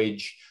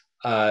language,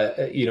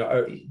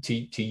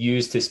 to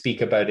use to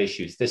speak about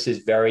issues. This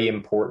is very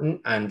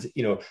important, and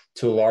to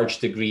a large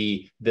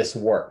degree, this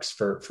works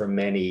for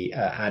many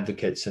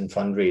advocates and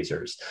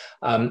fundraisers.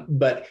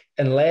 But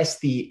unless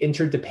the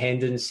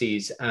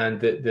interdependencies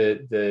and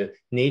the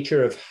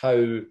nature of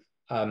how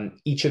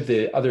each of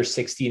the other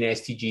 16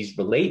 SDGs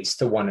relates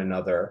to one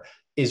another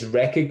is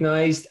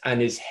recognized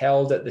and is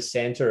held at the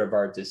center of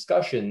our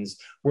discussions,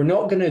 we're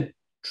not going to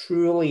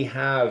truly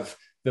have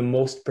the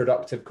most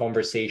productive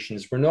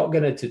conversations. We're not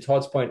going to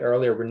Todd's point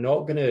earlier, we're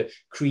not going to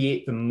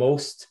create the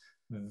most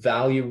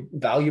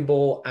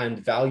valuable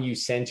and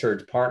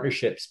value-centered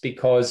partnerships,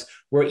 because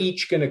we're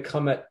each going to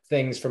come at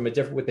things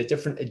with a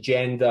different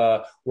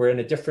agenda. We're in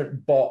a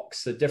different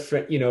box,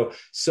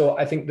 so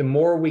I think the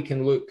more we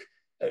can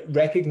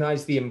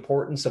recognize the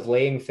importance of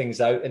laying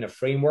things out in a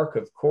framework,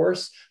 of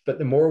course, but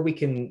the more we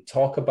can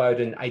talk about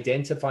and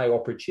identify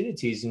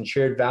opportunities and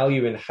shared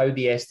value and how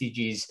the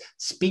SDGs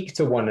speak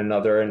to one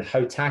another and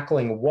how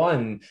tackling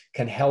one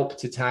can help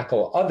to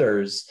tackle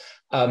others,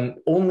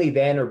 only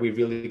then are we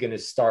really going to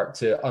start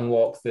to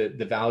unlock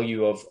the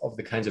value of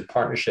the kinds of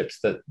partnerships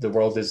that the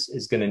world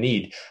is going to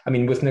need. I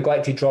mean, with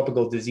neglected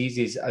tropical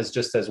diseases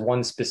as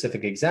one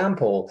specific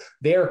example,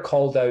 they are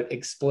called out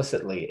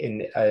explicitly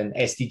in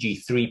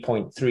SDG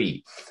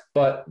 3.3.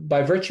 But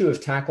by virtue of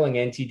tackling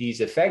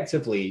NTDs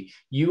effectively,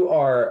 you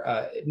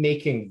are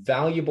making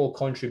valuable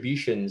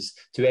contributions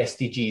to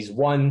SDGs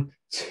 1,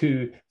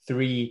 2,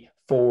 3,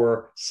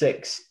 4,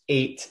 6,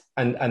 8,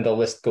 and the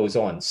list goes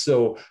on.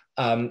 So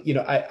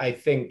I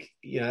think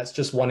it's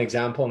just one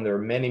example, and there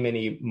are many,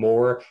 many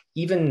more,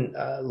 even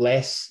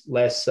less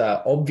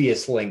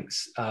obvious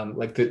links,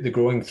 like the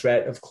growing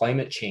threat of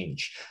climate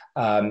change,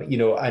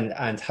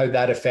 and how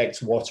that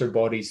affects water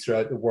bodies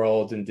throughout the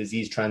world and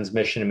disease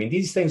transmission. I mean,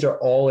 these things are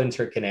all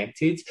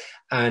interconnected,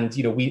 and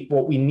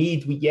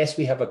yes,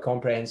 we have a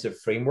comprehensive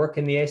framework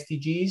in the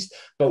SDGs,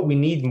 but we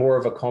need more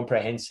of a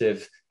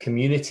comprehensive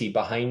community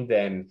behind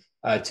them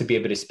to be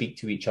able to speak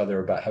to each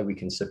other about how we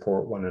can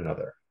support one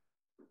another.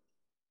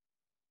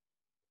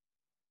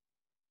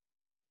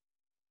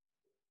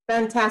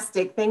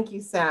 Fantastic. Thank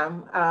you,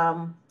 Sam.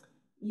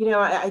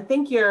 I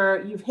think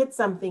you've hit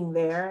something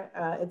there.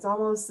 It's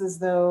almost as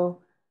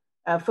though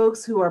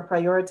folks who are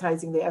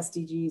prioritizing the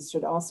SDGs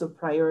should also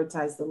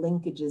prioritize the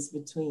linkages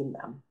between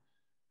them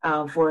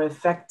for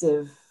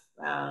effective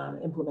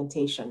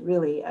implementation.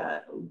 Really,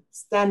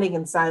 standing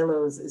in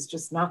silos is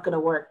just not going to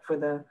work for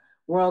the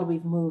world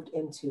we've moved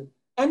into.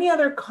 Any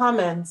other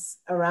comments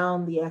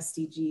around the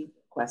SDG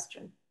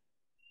question?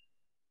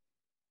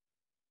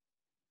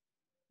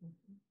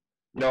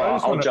 No,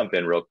 I'll jump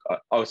in real quick.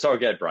 Oh, sorry,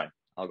 go ahead, Brian.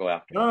 I'll go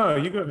after. No,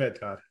 you go ahead,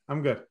 Todd.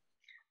 I'm good.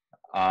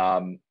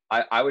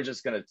 I was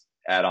just going to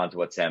add on to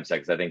what Sam said,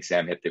 because I think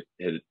Sam hit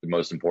the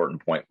most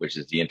important point, which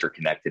is the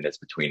interconnectedness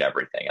between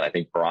everything. And I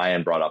think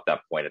Brian brought up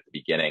that point at the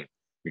beginning.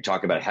 You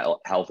talk about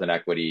health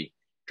inequity,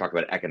 talk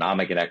about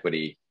economic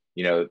inequity,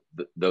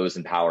 those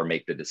in power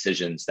make the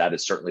decisions. That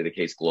is certainly the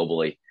case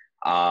globally.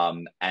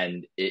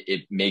 And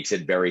it makes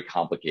it very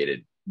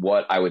complicated.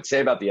 What I would say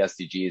about the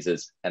SDGs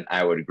is, and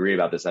I would agree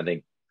about this, I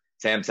think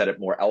Sam said it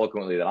more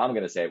eloquently than I'm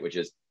going to say it, which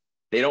is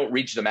they don't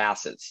reach the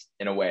masses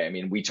in a way. I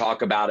mean, we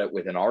talk about it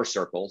within our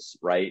circles,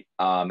 right?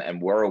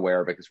 And we're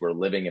aware because we're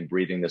living and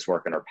breathing this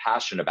work and are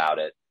passionate about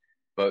it.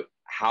 But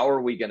how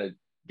are we going to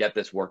get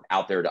this work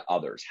out there to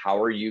others?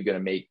 How are you going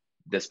to make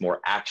this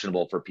more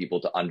actionable for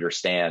people to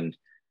understand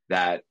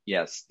that,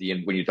 yes,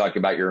 when you talk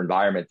about your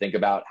environment, think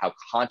about how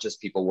conscious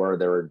people were of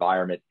their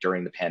environment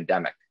during the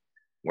pandemic,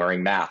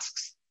 wearing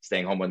masks,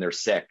 staying home when they're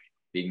sick,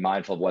 being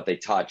mindful of what they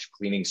touch,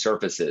 cleaning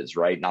surfaces,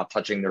 right? Not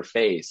touching their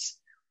face.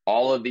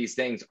 All of these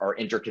things are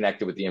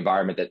interconnected with the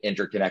environment that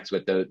interconnects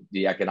with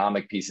the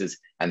economic pieces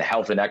and the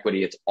health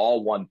inequity. It's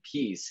all one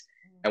piece.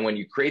 And when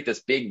you create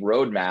this big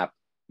roadmap,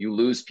 you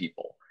lose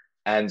people.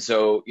 And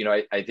so,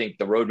 I think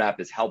the roadmap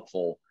is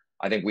helpful.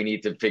 I think we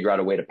need to figure out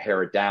a way to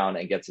pare it down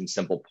and get some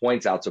simple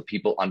points out so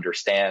people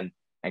understand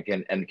and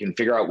can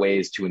figure out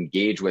ways to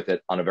engage with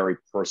it on a very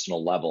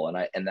personal level.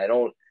 And I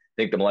don't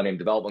think the Millennium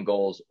Development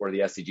Goals or the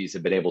SDGs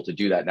have been able to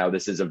do that. Now,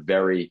 this is a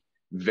very,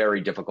 very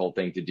difficult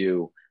thing to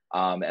do.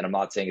 And I'm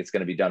not saying it's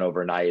going to be done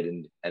overnight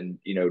and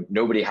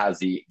nobody has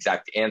the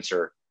exact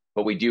answer,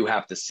 but we do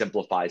have to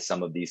simplify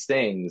some of these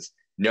things,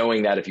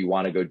 knowing that if you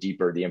want to go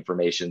deeper, the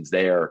information's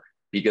there,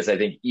 because I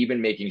think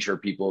even making sure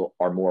people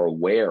are more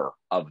aware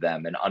of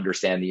them and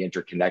understand the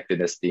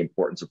interconnectedness, the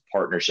importance of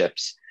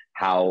partnerships,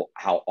 how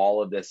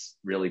all of this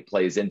really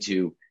plays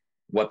into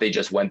what they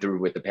just went through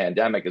with the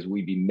pandemic, is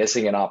we'd be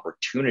missing an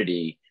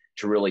opportunity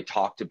to really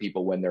talk to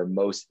people when they're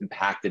most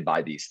impacted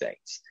by these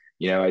things.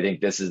 I think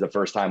this is the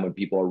first time when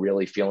people are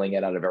really feeling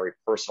it at a very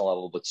personal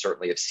level, but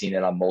certainly have seen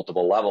it on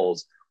multiple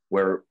levels,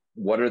 where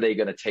what are they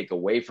going to take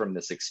away from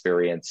this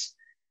experience?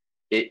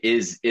 It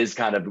is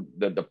kind of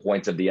the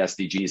points of the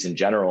SDGs in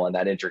general, and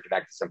that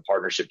interconnectedness and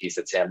partnership piece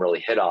that Sam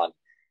really hit on.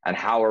 And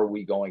how are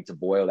we going to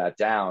boil that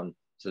down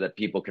so that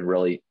people can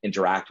really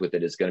interact with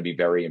it is going to be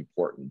very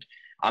important.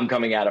 I'm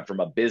coming at it from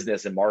a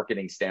business and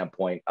marketing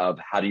standpoint of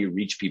how do you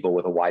reach people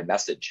with a wide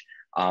message,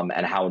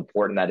 and how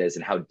important that is,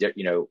 and how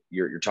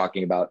you're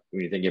talking about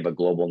when you're thinking of a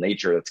global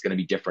nature that's going to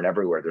be different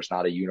everywhere. There's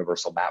not a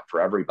universal map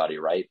for everybody,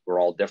 right? We're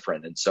all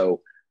different, and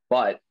so,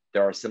 but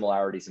there are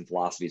similarities and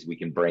philosophies we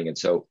can bring, and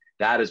so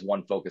that is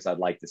one focus I'd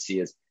like to see,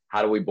 is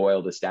how do we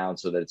boil this down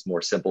so that it's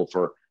more simple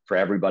for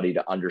everybody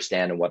to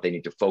understand and what they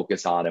need to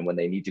focus on, and when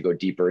they need to go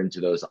deeper into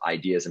those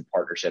ideas and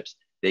partnerships,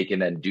 they can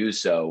then do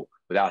so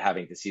without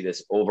having to see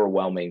this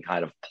overwhelming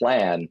kind of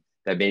plan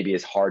that maybe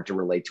is hard to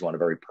relate to on a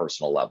very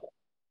personal level.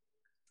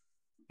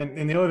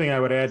 And the only thing I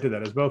would add to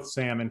that is both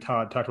Sam and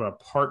Todd talked about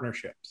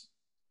partnerships.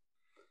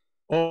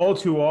 All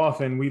too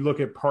often, we look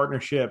at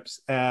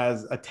partnerships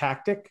as a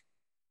tactic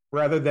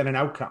rather than an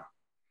outcome.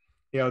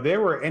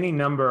 There were any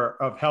number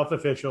of health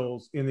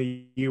officials in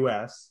the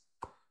US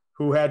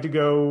who had to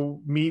go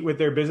meet with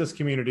their business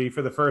community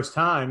for the first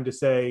time to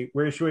say,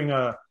 we're issuing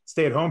a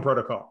stay-at-home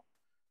protocol.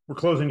 We're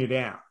closing you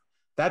down.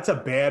 That's a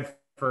bad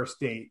first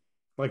date,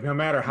 like no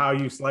matter how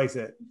you slice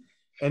it.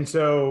 And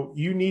so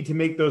you need to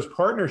make those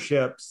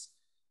partnerships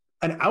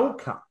an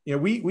outcome.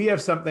 We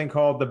have something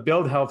called the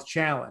Build Health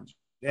Challenge,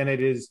 and it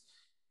is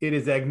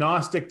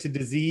agnostic to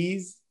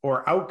disease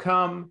or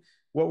outcome.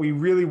 What we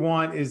really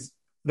want is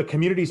the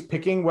communities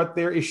picking what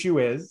their issue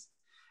is,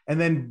 and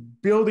then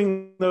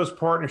building those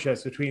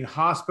partnerships between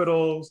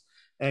hospitals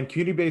and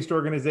community-based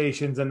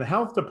organizations and the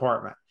health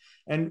department.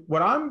 And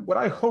what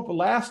I hope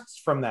lasts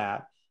from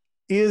that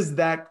is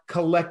that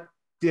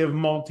collective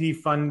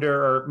multi-funder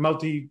or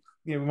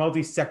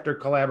multi-sector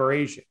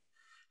collaboration,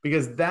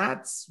 because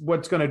that's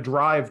what's going to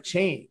drive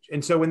change.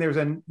 And so when there's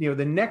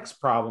the next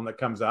problem that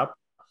comes up,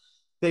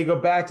 they go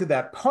back to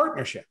that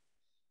partnership,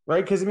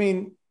 right? Because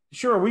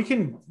sure, we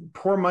can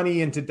pour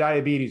money into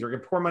diabetes or can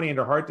pour money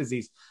into heart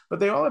disease, but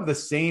they all have the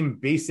same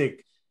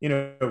basic,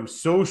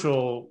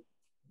 social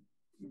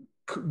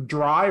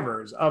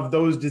drivers of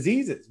those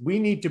diseases. We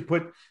need to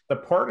put the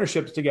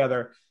partnerships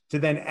together to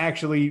then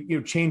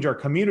actually change our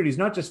communities,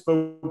 not just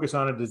focus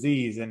on a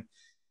disease. And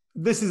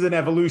this is an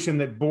evolution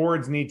that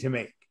boards need to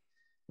make,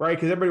 right?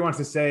 Because everybody wants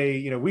to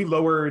say, we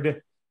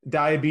lowered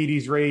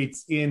diabetes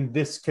rates in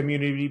this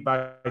community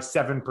by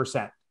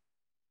 7%.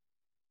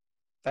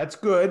 That's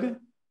good.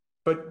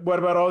 But what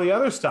about all the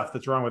other stuff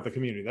that's wrong with the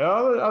community?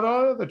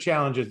 All the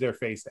challenges they're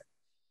facing.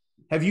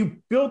 Have you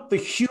built the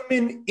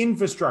human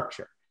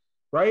infrastructure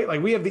right?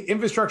 Like we have the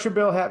infrastructure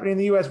bill happening in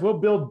the US. We'll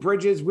build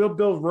bridges, we'll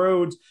build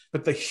roads,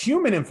 but the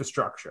human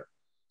infrastructure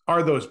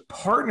are those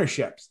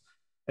partnerships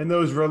and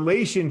those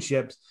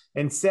relationships.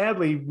 And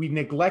sadly, we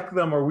neglect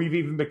them, or we've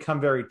even become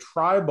very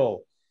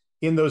tribal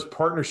in those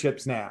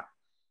partnerships now.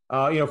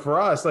 For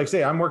us, like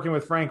say, I'm working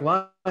with Frank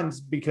Luntz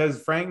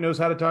because Frank knows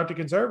how to talk to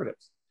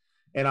conservatives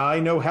and I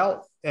know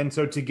health. And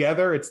so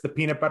together it's the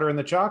peanut butter and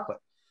the chocolate,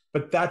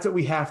 but that's what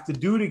we have to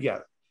do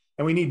together.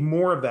 And we need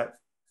more of that.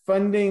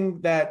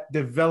 Funding that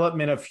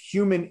development of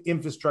human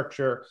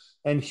infrastructure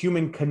and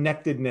human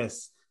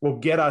connectedness will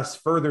get us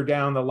further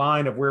down the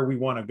line of where we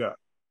want to go.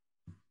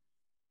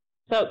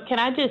 So can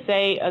I just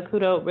say,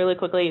 Akudo, really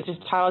quickly,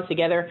 just tie us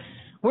together.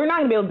 We're not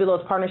going to be able to build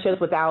those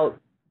partnerships without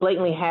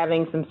blatantly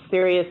having some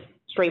serious,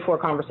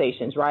 straightforward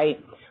conversations,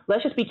 right?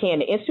 Let's just be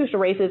candid.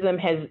 Institutional racism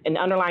has an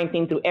underlying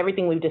theme through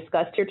everything we've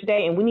discussed here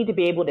today, and we need to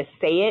be able to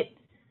say it,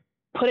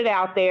 put it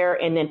out there,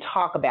 and then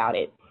talk about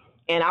it.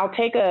 And I'll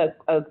take a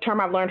term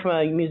I've learned from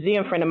a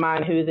museum friend of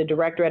mine who is a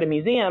director at a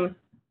museum.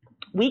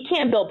 We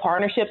can't build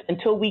partnerships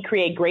until we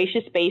create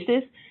gracious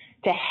spaces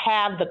to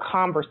have the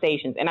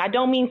conversations. And I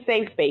don't mean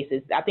safe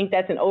spaces. I think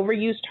that's an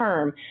overused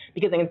term,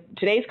 because in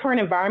today's current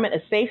environment,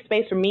 a safe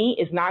space for me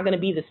is not going to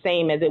be the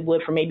same as it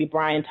would for maybe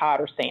Brian,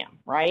 Todd, or Sam,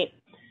 right?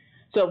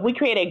 So if we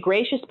create a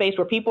gracious space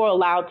where people are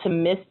allowed to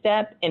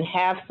misstep and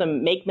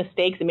make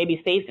mistakes and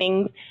maybe say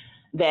things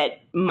that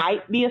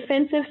might be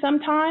offensive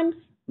sometimes,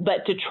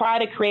 but to try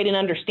to create an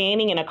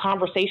understanding and a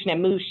conversation that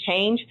moves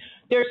change,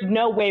 there's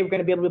no way we're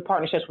going to be able to do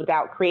partnerships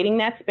without creating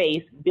that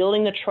space,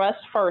 building the trust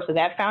first of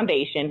that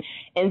foundation,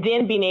 and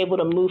then being able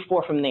to move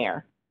forward from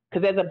there.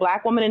 Because as a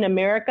Black woman in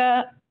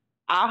America,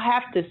 I'll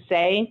have to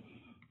say,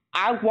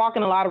 I walk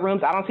in a lot of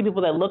rooms, I don't see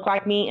people that look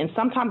like me, and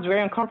sometimes it's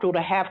very uncomfortable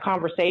to have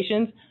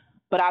conversations,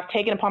 but I've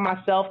taken upon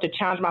myself to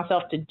challenge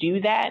myself to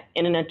do that.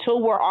 And then until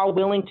we're all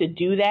willing to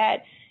do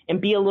that and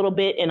be a little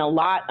bit and a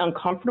lot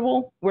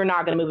uncomfortable, we're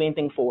not going to move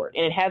anything forward.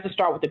 And it has to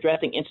start with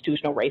addressing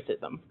institutional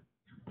racism.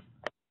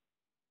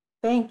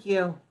 Thank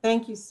you.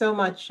 Thank you so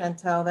much,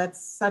 Shantel. That's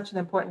such an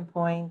important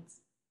point.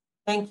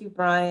 Thank you,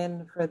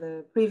 Brian, for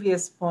the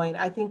previous point.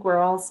 I think we're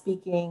all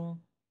speaking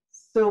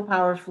so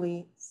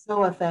powerfully,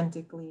 so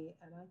authentically.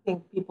 And I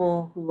think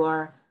people who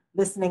are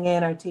listening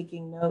in are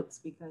taking notes,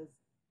 because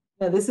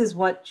this is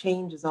what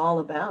change is all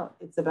about.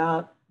 It's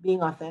about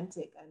being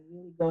authentic and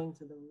really going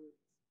to the roots.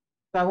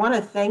 So I want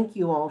to thank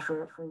you all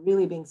for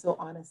really being so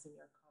honest in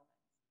your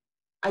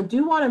comments. I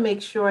do want to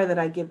make sure that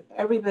I give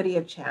everybody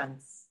a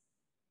chance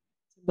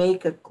to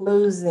make a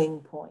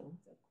closing point,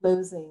 a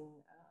closing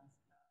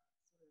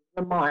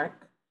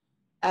remark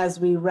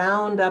as we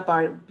round up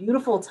our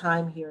beautiful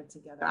time here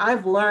together.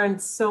 I've learned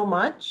so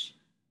much.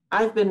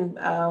 I've been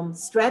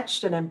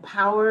stretched and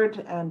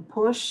empowered and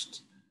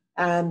pushed.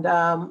 And,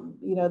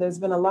 there's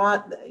been a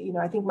lot,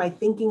 I think my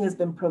thinking has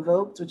been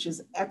provoked, which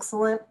is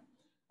excellent.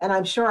 And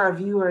I'm sure our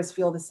viewers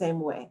feel the same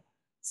way.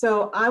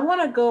 So I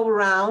want to go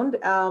around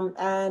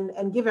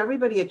and give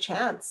everybody a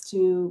chance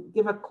to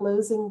give a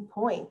closing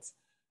point.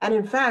 And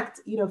in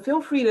fact,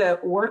 feel free to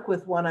work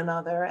with one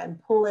another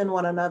and pull in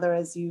one another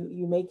as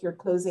you make your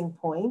closing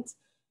point.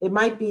 It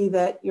might be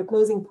that your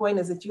closing point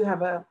is that you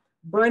have a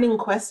burning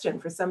question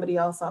for somebody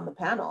else on the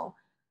panel,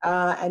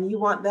 and you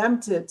want them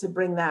to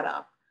bring that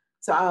up.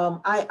 So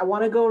I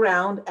want to go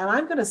around, and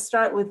I'm going to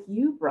start with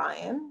you,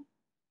 Brian.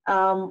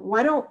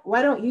 Why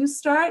don't you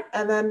start,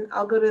 and then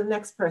I'll go to the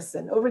next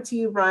person. Over to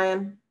you,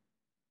 Brian.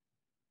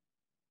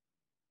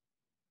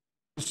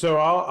 So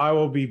I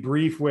will be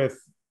brief with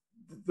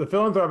the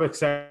philanthropic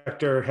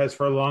sector has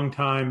for a long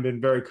time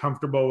been very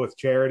comfortable with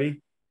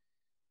charity.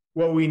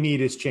 What we need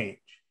is change.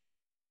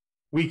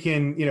 We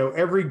can,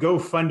 every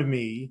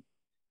GoFundMe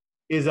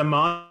is a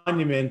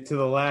monument to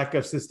the lack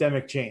of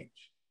systemic change.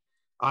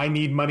 I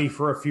need money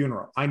for a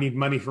funeral. I need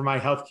money for my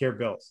healthcare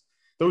bills.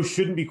 Those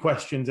shouldn't be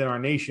questions in our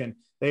nation.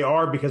 They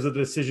are because of the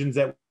decisions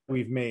that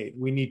we've made.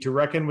 We need to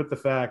reckon with the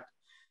fact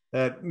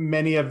that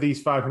many of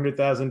these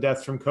 500,000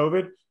 deaths from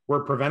COVID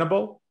were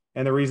preventable,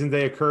 and the reasons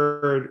they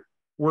occurred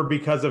were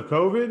because of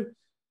COVID,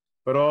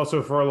 but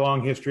also for a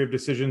long history of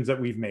decisions that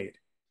we've made.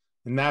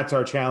 And that's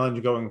our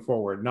challenge going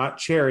forward, not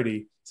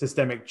charity,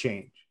 systemic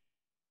change.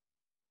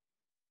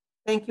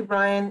 Thank you,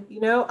 Brian.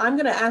 I'm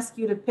going to ask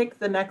you to pick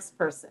the next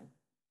person.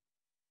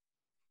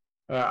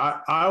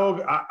 I'm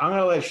going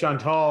to let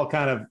Shantel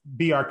kind of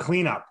be our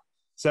cleanup.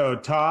 So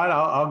Todd,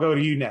 I'll go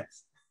to you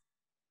next.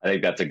 I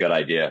think that's a good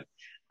idea.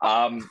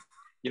 I'm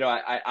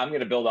going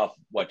to build off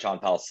what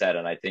Shantel said.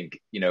 And I think,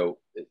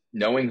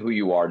 knowing who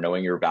you are,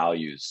 knowing your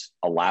values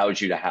allows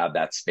you to have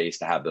that space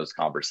to have those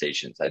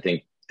conversations. I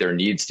think there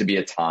needs to be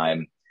a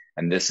time,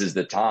 and this is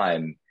the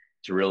time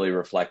to really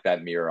reflect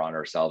that mirror on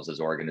ourselves as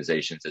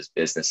organizations, as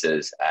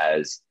businesses,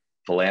 as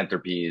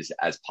philanthropies,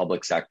 as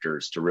public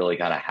sectors, to really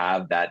kind of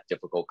have that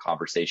difficult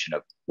conversation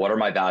of what are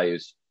my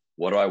values,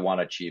 what do I want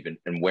to achieve,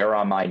 and where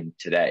am I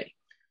today,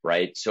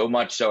 right? So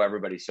much so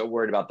everybody's so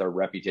worried about their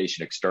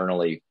reputation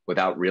externally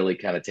without really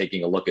kind of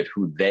taking a look at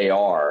who they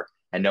are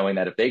and knowing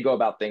that if they go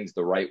about things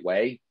the right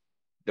way,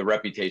 the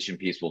reputation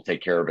piece will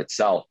take care of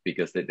itself,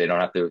 because they don't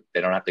have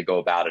to go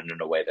about it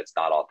in a way that's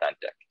not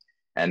authentic.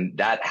 And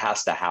that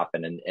has to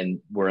happen. And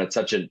we're at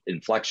such an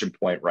inflection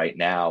point right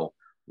now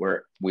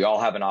where we all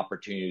have an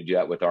opportunity to do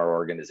that with our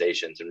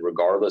organizations. And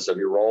regardless of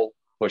your role,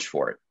 push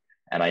for it.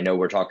 And I know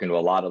we're talking to a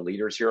lot of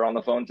leaders here on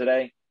the phone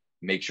today.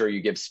 Make sure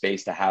you give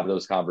space to have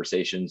those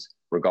conversations,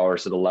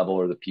 regardless of the level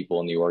or the people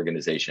in the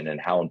organization,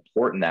 and how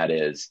important that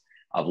is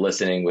of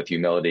listening with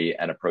humility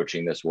and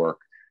approaching this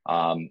work.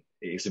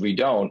 Because if we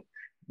don't,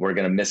 we're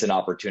going to miss an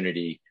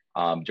opportunity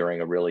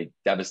during a really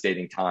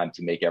devastating time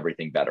to make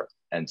everything better.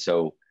 And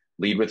so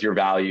lead with your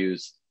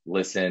values,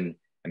 listen,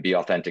 and be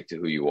authentic to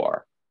who you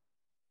are.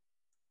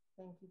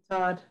 Thank you,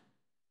 Todd.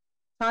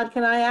 Todd,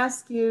 can I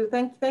ask you,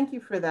 thank you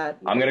for that.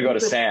 I'm going to go to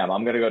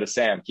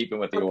Sam. Keeping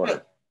with the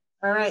order.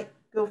 All right,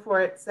 go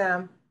for it,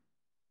 Sam.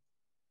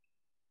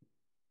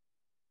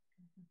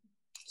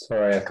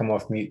 Sorry, I come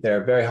off mute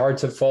there. Very hard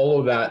to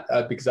follow that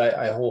because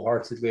I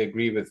wholeheartedly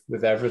agree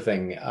with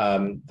everything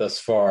thus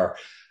far.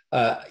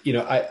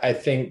 I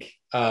think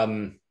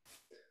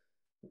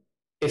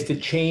if the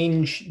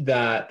change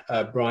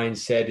that Brian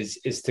said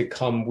is to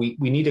come, we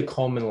need a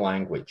common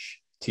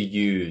language to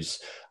use.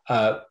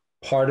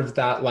 Part of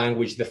that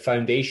language, the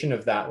foundation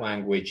of that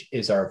language,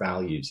 is our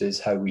values, is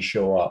how we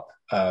show up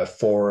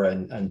for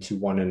and to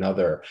one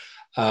another.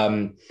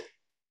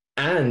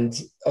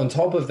 And on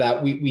top of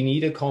that, we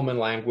need a common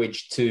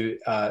language to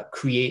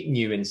create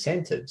new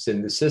incentives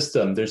in the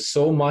system. There's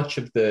so much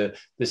of the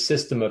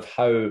system of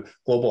how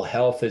global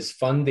health is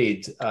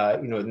funded,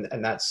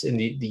 and that's in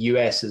the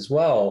US as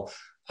well,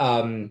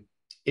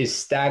 is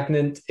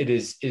stagnant. It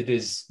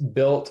is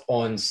built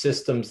on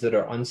systems that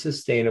are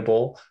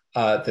unsustainable,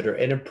 that are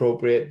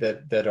inappropriate,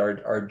 that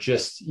are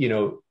just,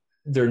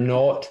 they're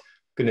not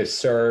going to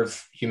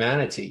serve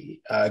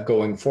humanity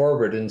going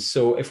forward. And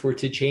so if we're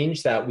to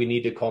change that, we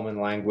need a common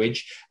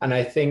language. And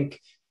I think,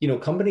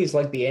 companies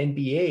like the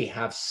NBA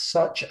have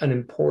such an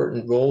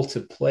important role to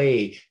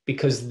play,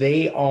 because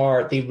they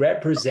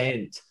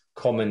represent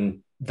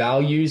common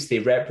values, they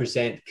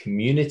represent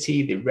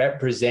community, they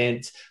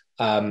represent,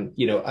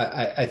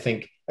 I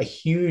think a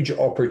huge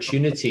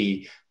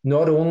opportunity,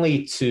 not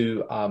only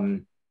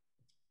to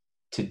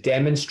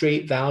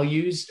demonstrate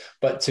values,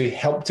 but to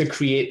help to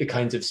create the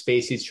kinds of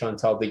spaces,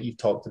 Shantel, that you've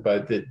talked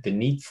about the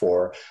need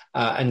for.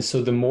 And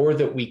so the more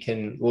that we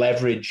can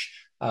leverage,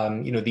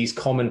 these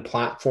common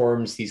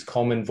platforms, these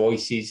common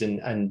voices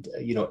and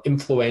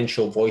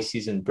influential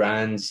voices and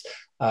brands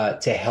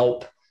to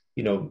help,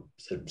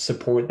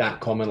 support that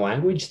common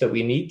language that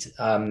we need,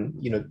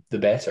 the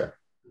better.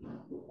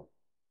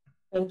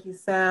 Thank you,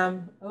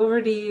 Sam.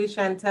 Over to you,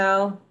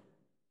 Shantel.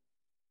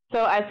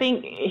 So I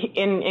think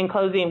in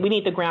closing, we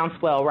need the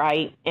groundswell,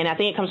 right? And I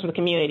think it comes from the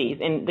communities.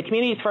 And the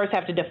communities first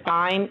have to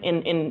define,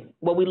 in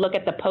what we look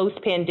at the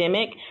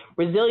post-pandemic,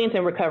 resilience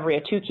and recovery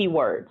are two key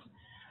words.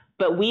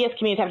 But we as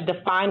communities have to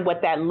define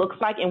what that looks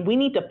like, and we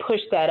need to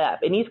push that up.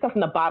 It needs to come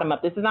from the bottom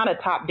up. This is not a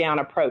top-down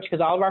approach,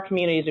 because all of our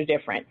communities are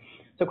different.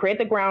 So create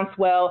the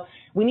groundswell.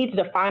 We need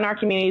to define our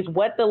communities,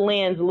 what the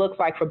lens looks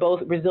like for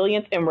both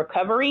resilience and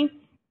recovery.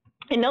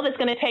 And know that's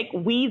going to take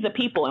we the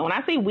people. And when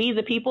I say we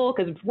the people,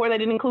 because before that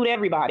didn't include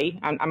everybody,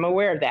 I'm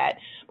aware of that.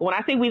 But when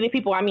I say we the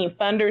people, I mean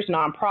funders,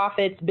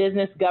 nonprofits,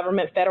 business,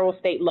 government, federal,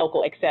 state,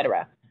 local, et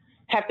cetera,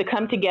 have to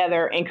come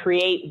together and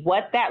create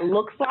what that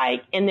looks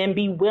like, and then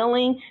be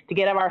willing to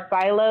get out of our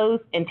silos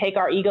and take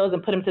our egos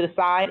and put them to the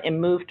side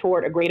and move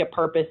toward a greater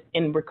purpose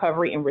in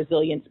recovery and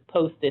resilience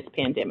post this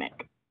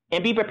pandemic.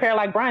 And be prepared,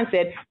 like Brian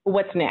said, for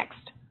what's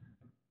next.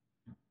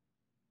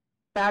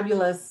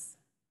 Fabulous.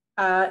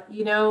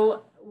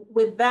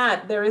 With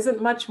that, there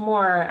isn't much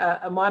more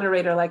a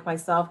moderator like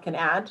myself can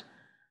add.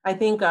 I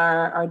think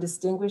our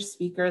distinguished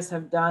speakers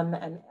have done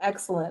an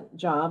excellent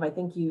job. I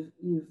think you've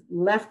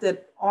left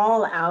it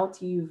all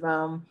out. You've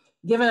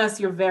given us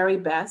your very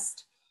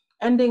best,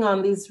 ending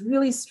on these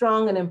really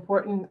strong and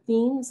important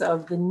themes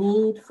of the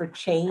need for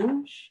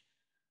change,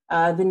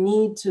 the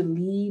need to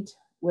lead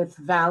with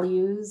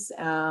values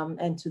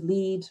and to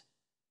lead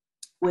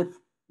with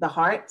the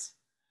heart,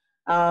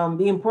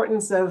 the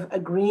importance of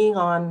agreeing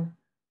on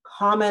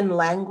common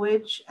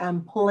language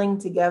and pulling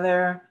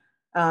together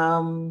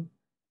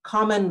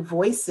common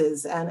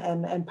voices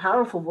and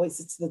powerful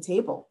voices to the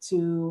table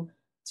to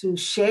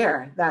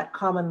share that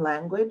common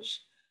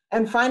language.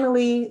 And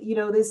finally,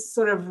 this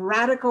sort of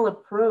radical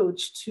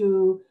approach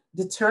to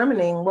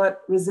determining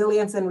what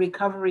resilience and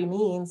recovery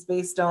means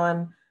based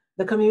on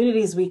the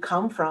communities we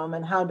come from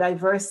and how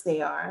diverse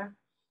they are,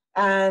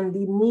 and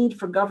the need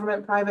for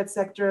government, private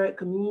sector,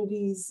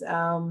 communities,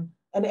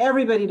 and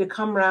everybody to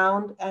come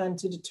around and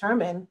to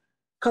determine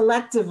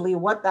collectively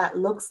what that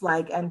looks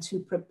like and to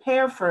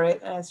prepare for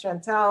it, as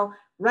Shantel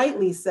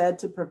rightly said,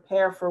 to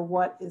prepare for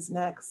what is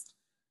next.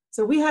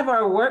 So we have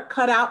our work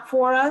cut out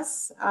for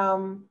us.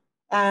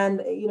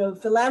 And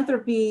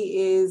philanthropy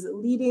is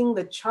leading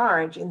the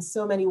charge in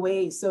so many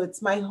ways. So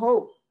it's my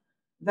hope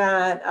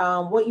that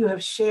what you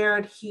have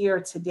shared here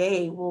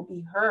today will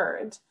be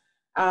heard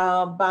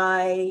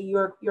by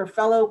your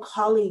fellow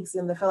colleagues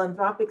in the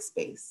philanthropic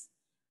space.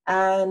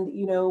 And,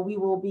 we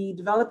will be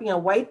developing a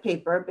white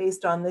paper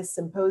based on this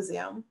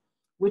symposium,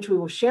 which we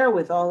will share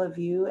with all of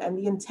you. And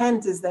the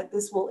intent is that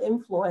this will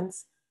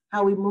influence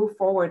how we move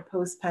forward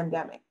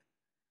post-pandemic.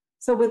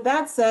 So with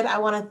that said, I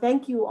want to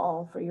thank you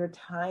all for your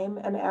time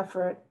and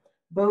effort,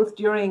 both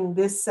during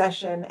this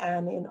session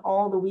and in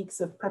all the weeks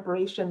of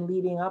preparation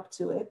leading up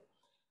to it.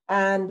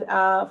 And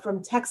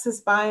from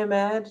Texas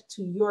Biomed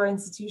to your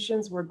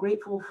institutions, we're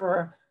grateful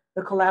for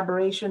the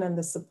collaboration and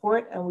the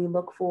support, and we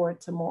look forward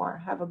to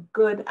more. Have a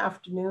good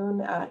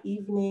afternoon,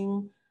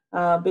 evening,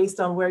 based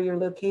on where you're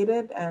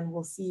located, and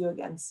we'll see you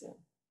again soon.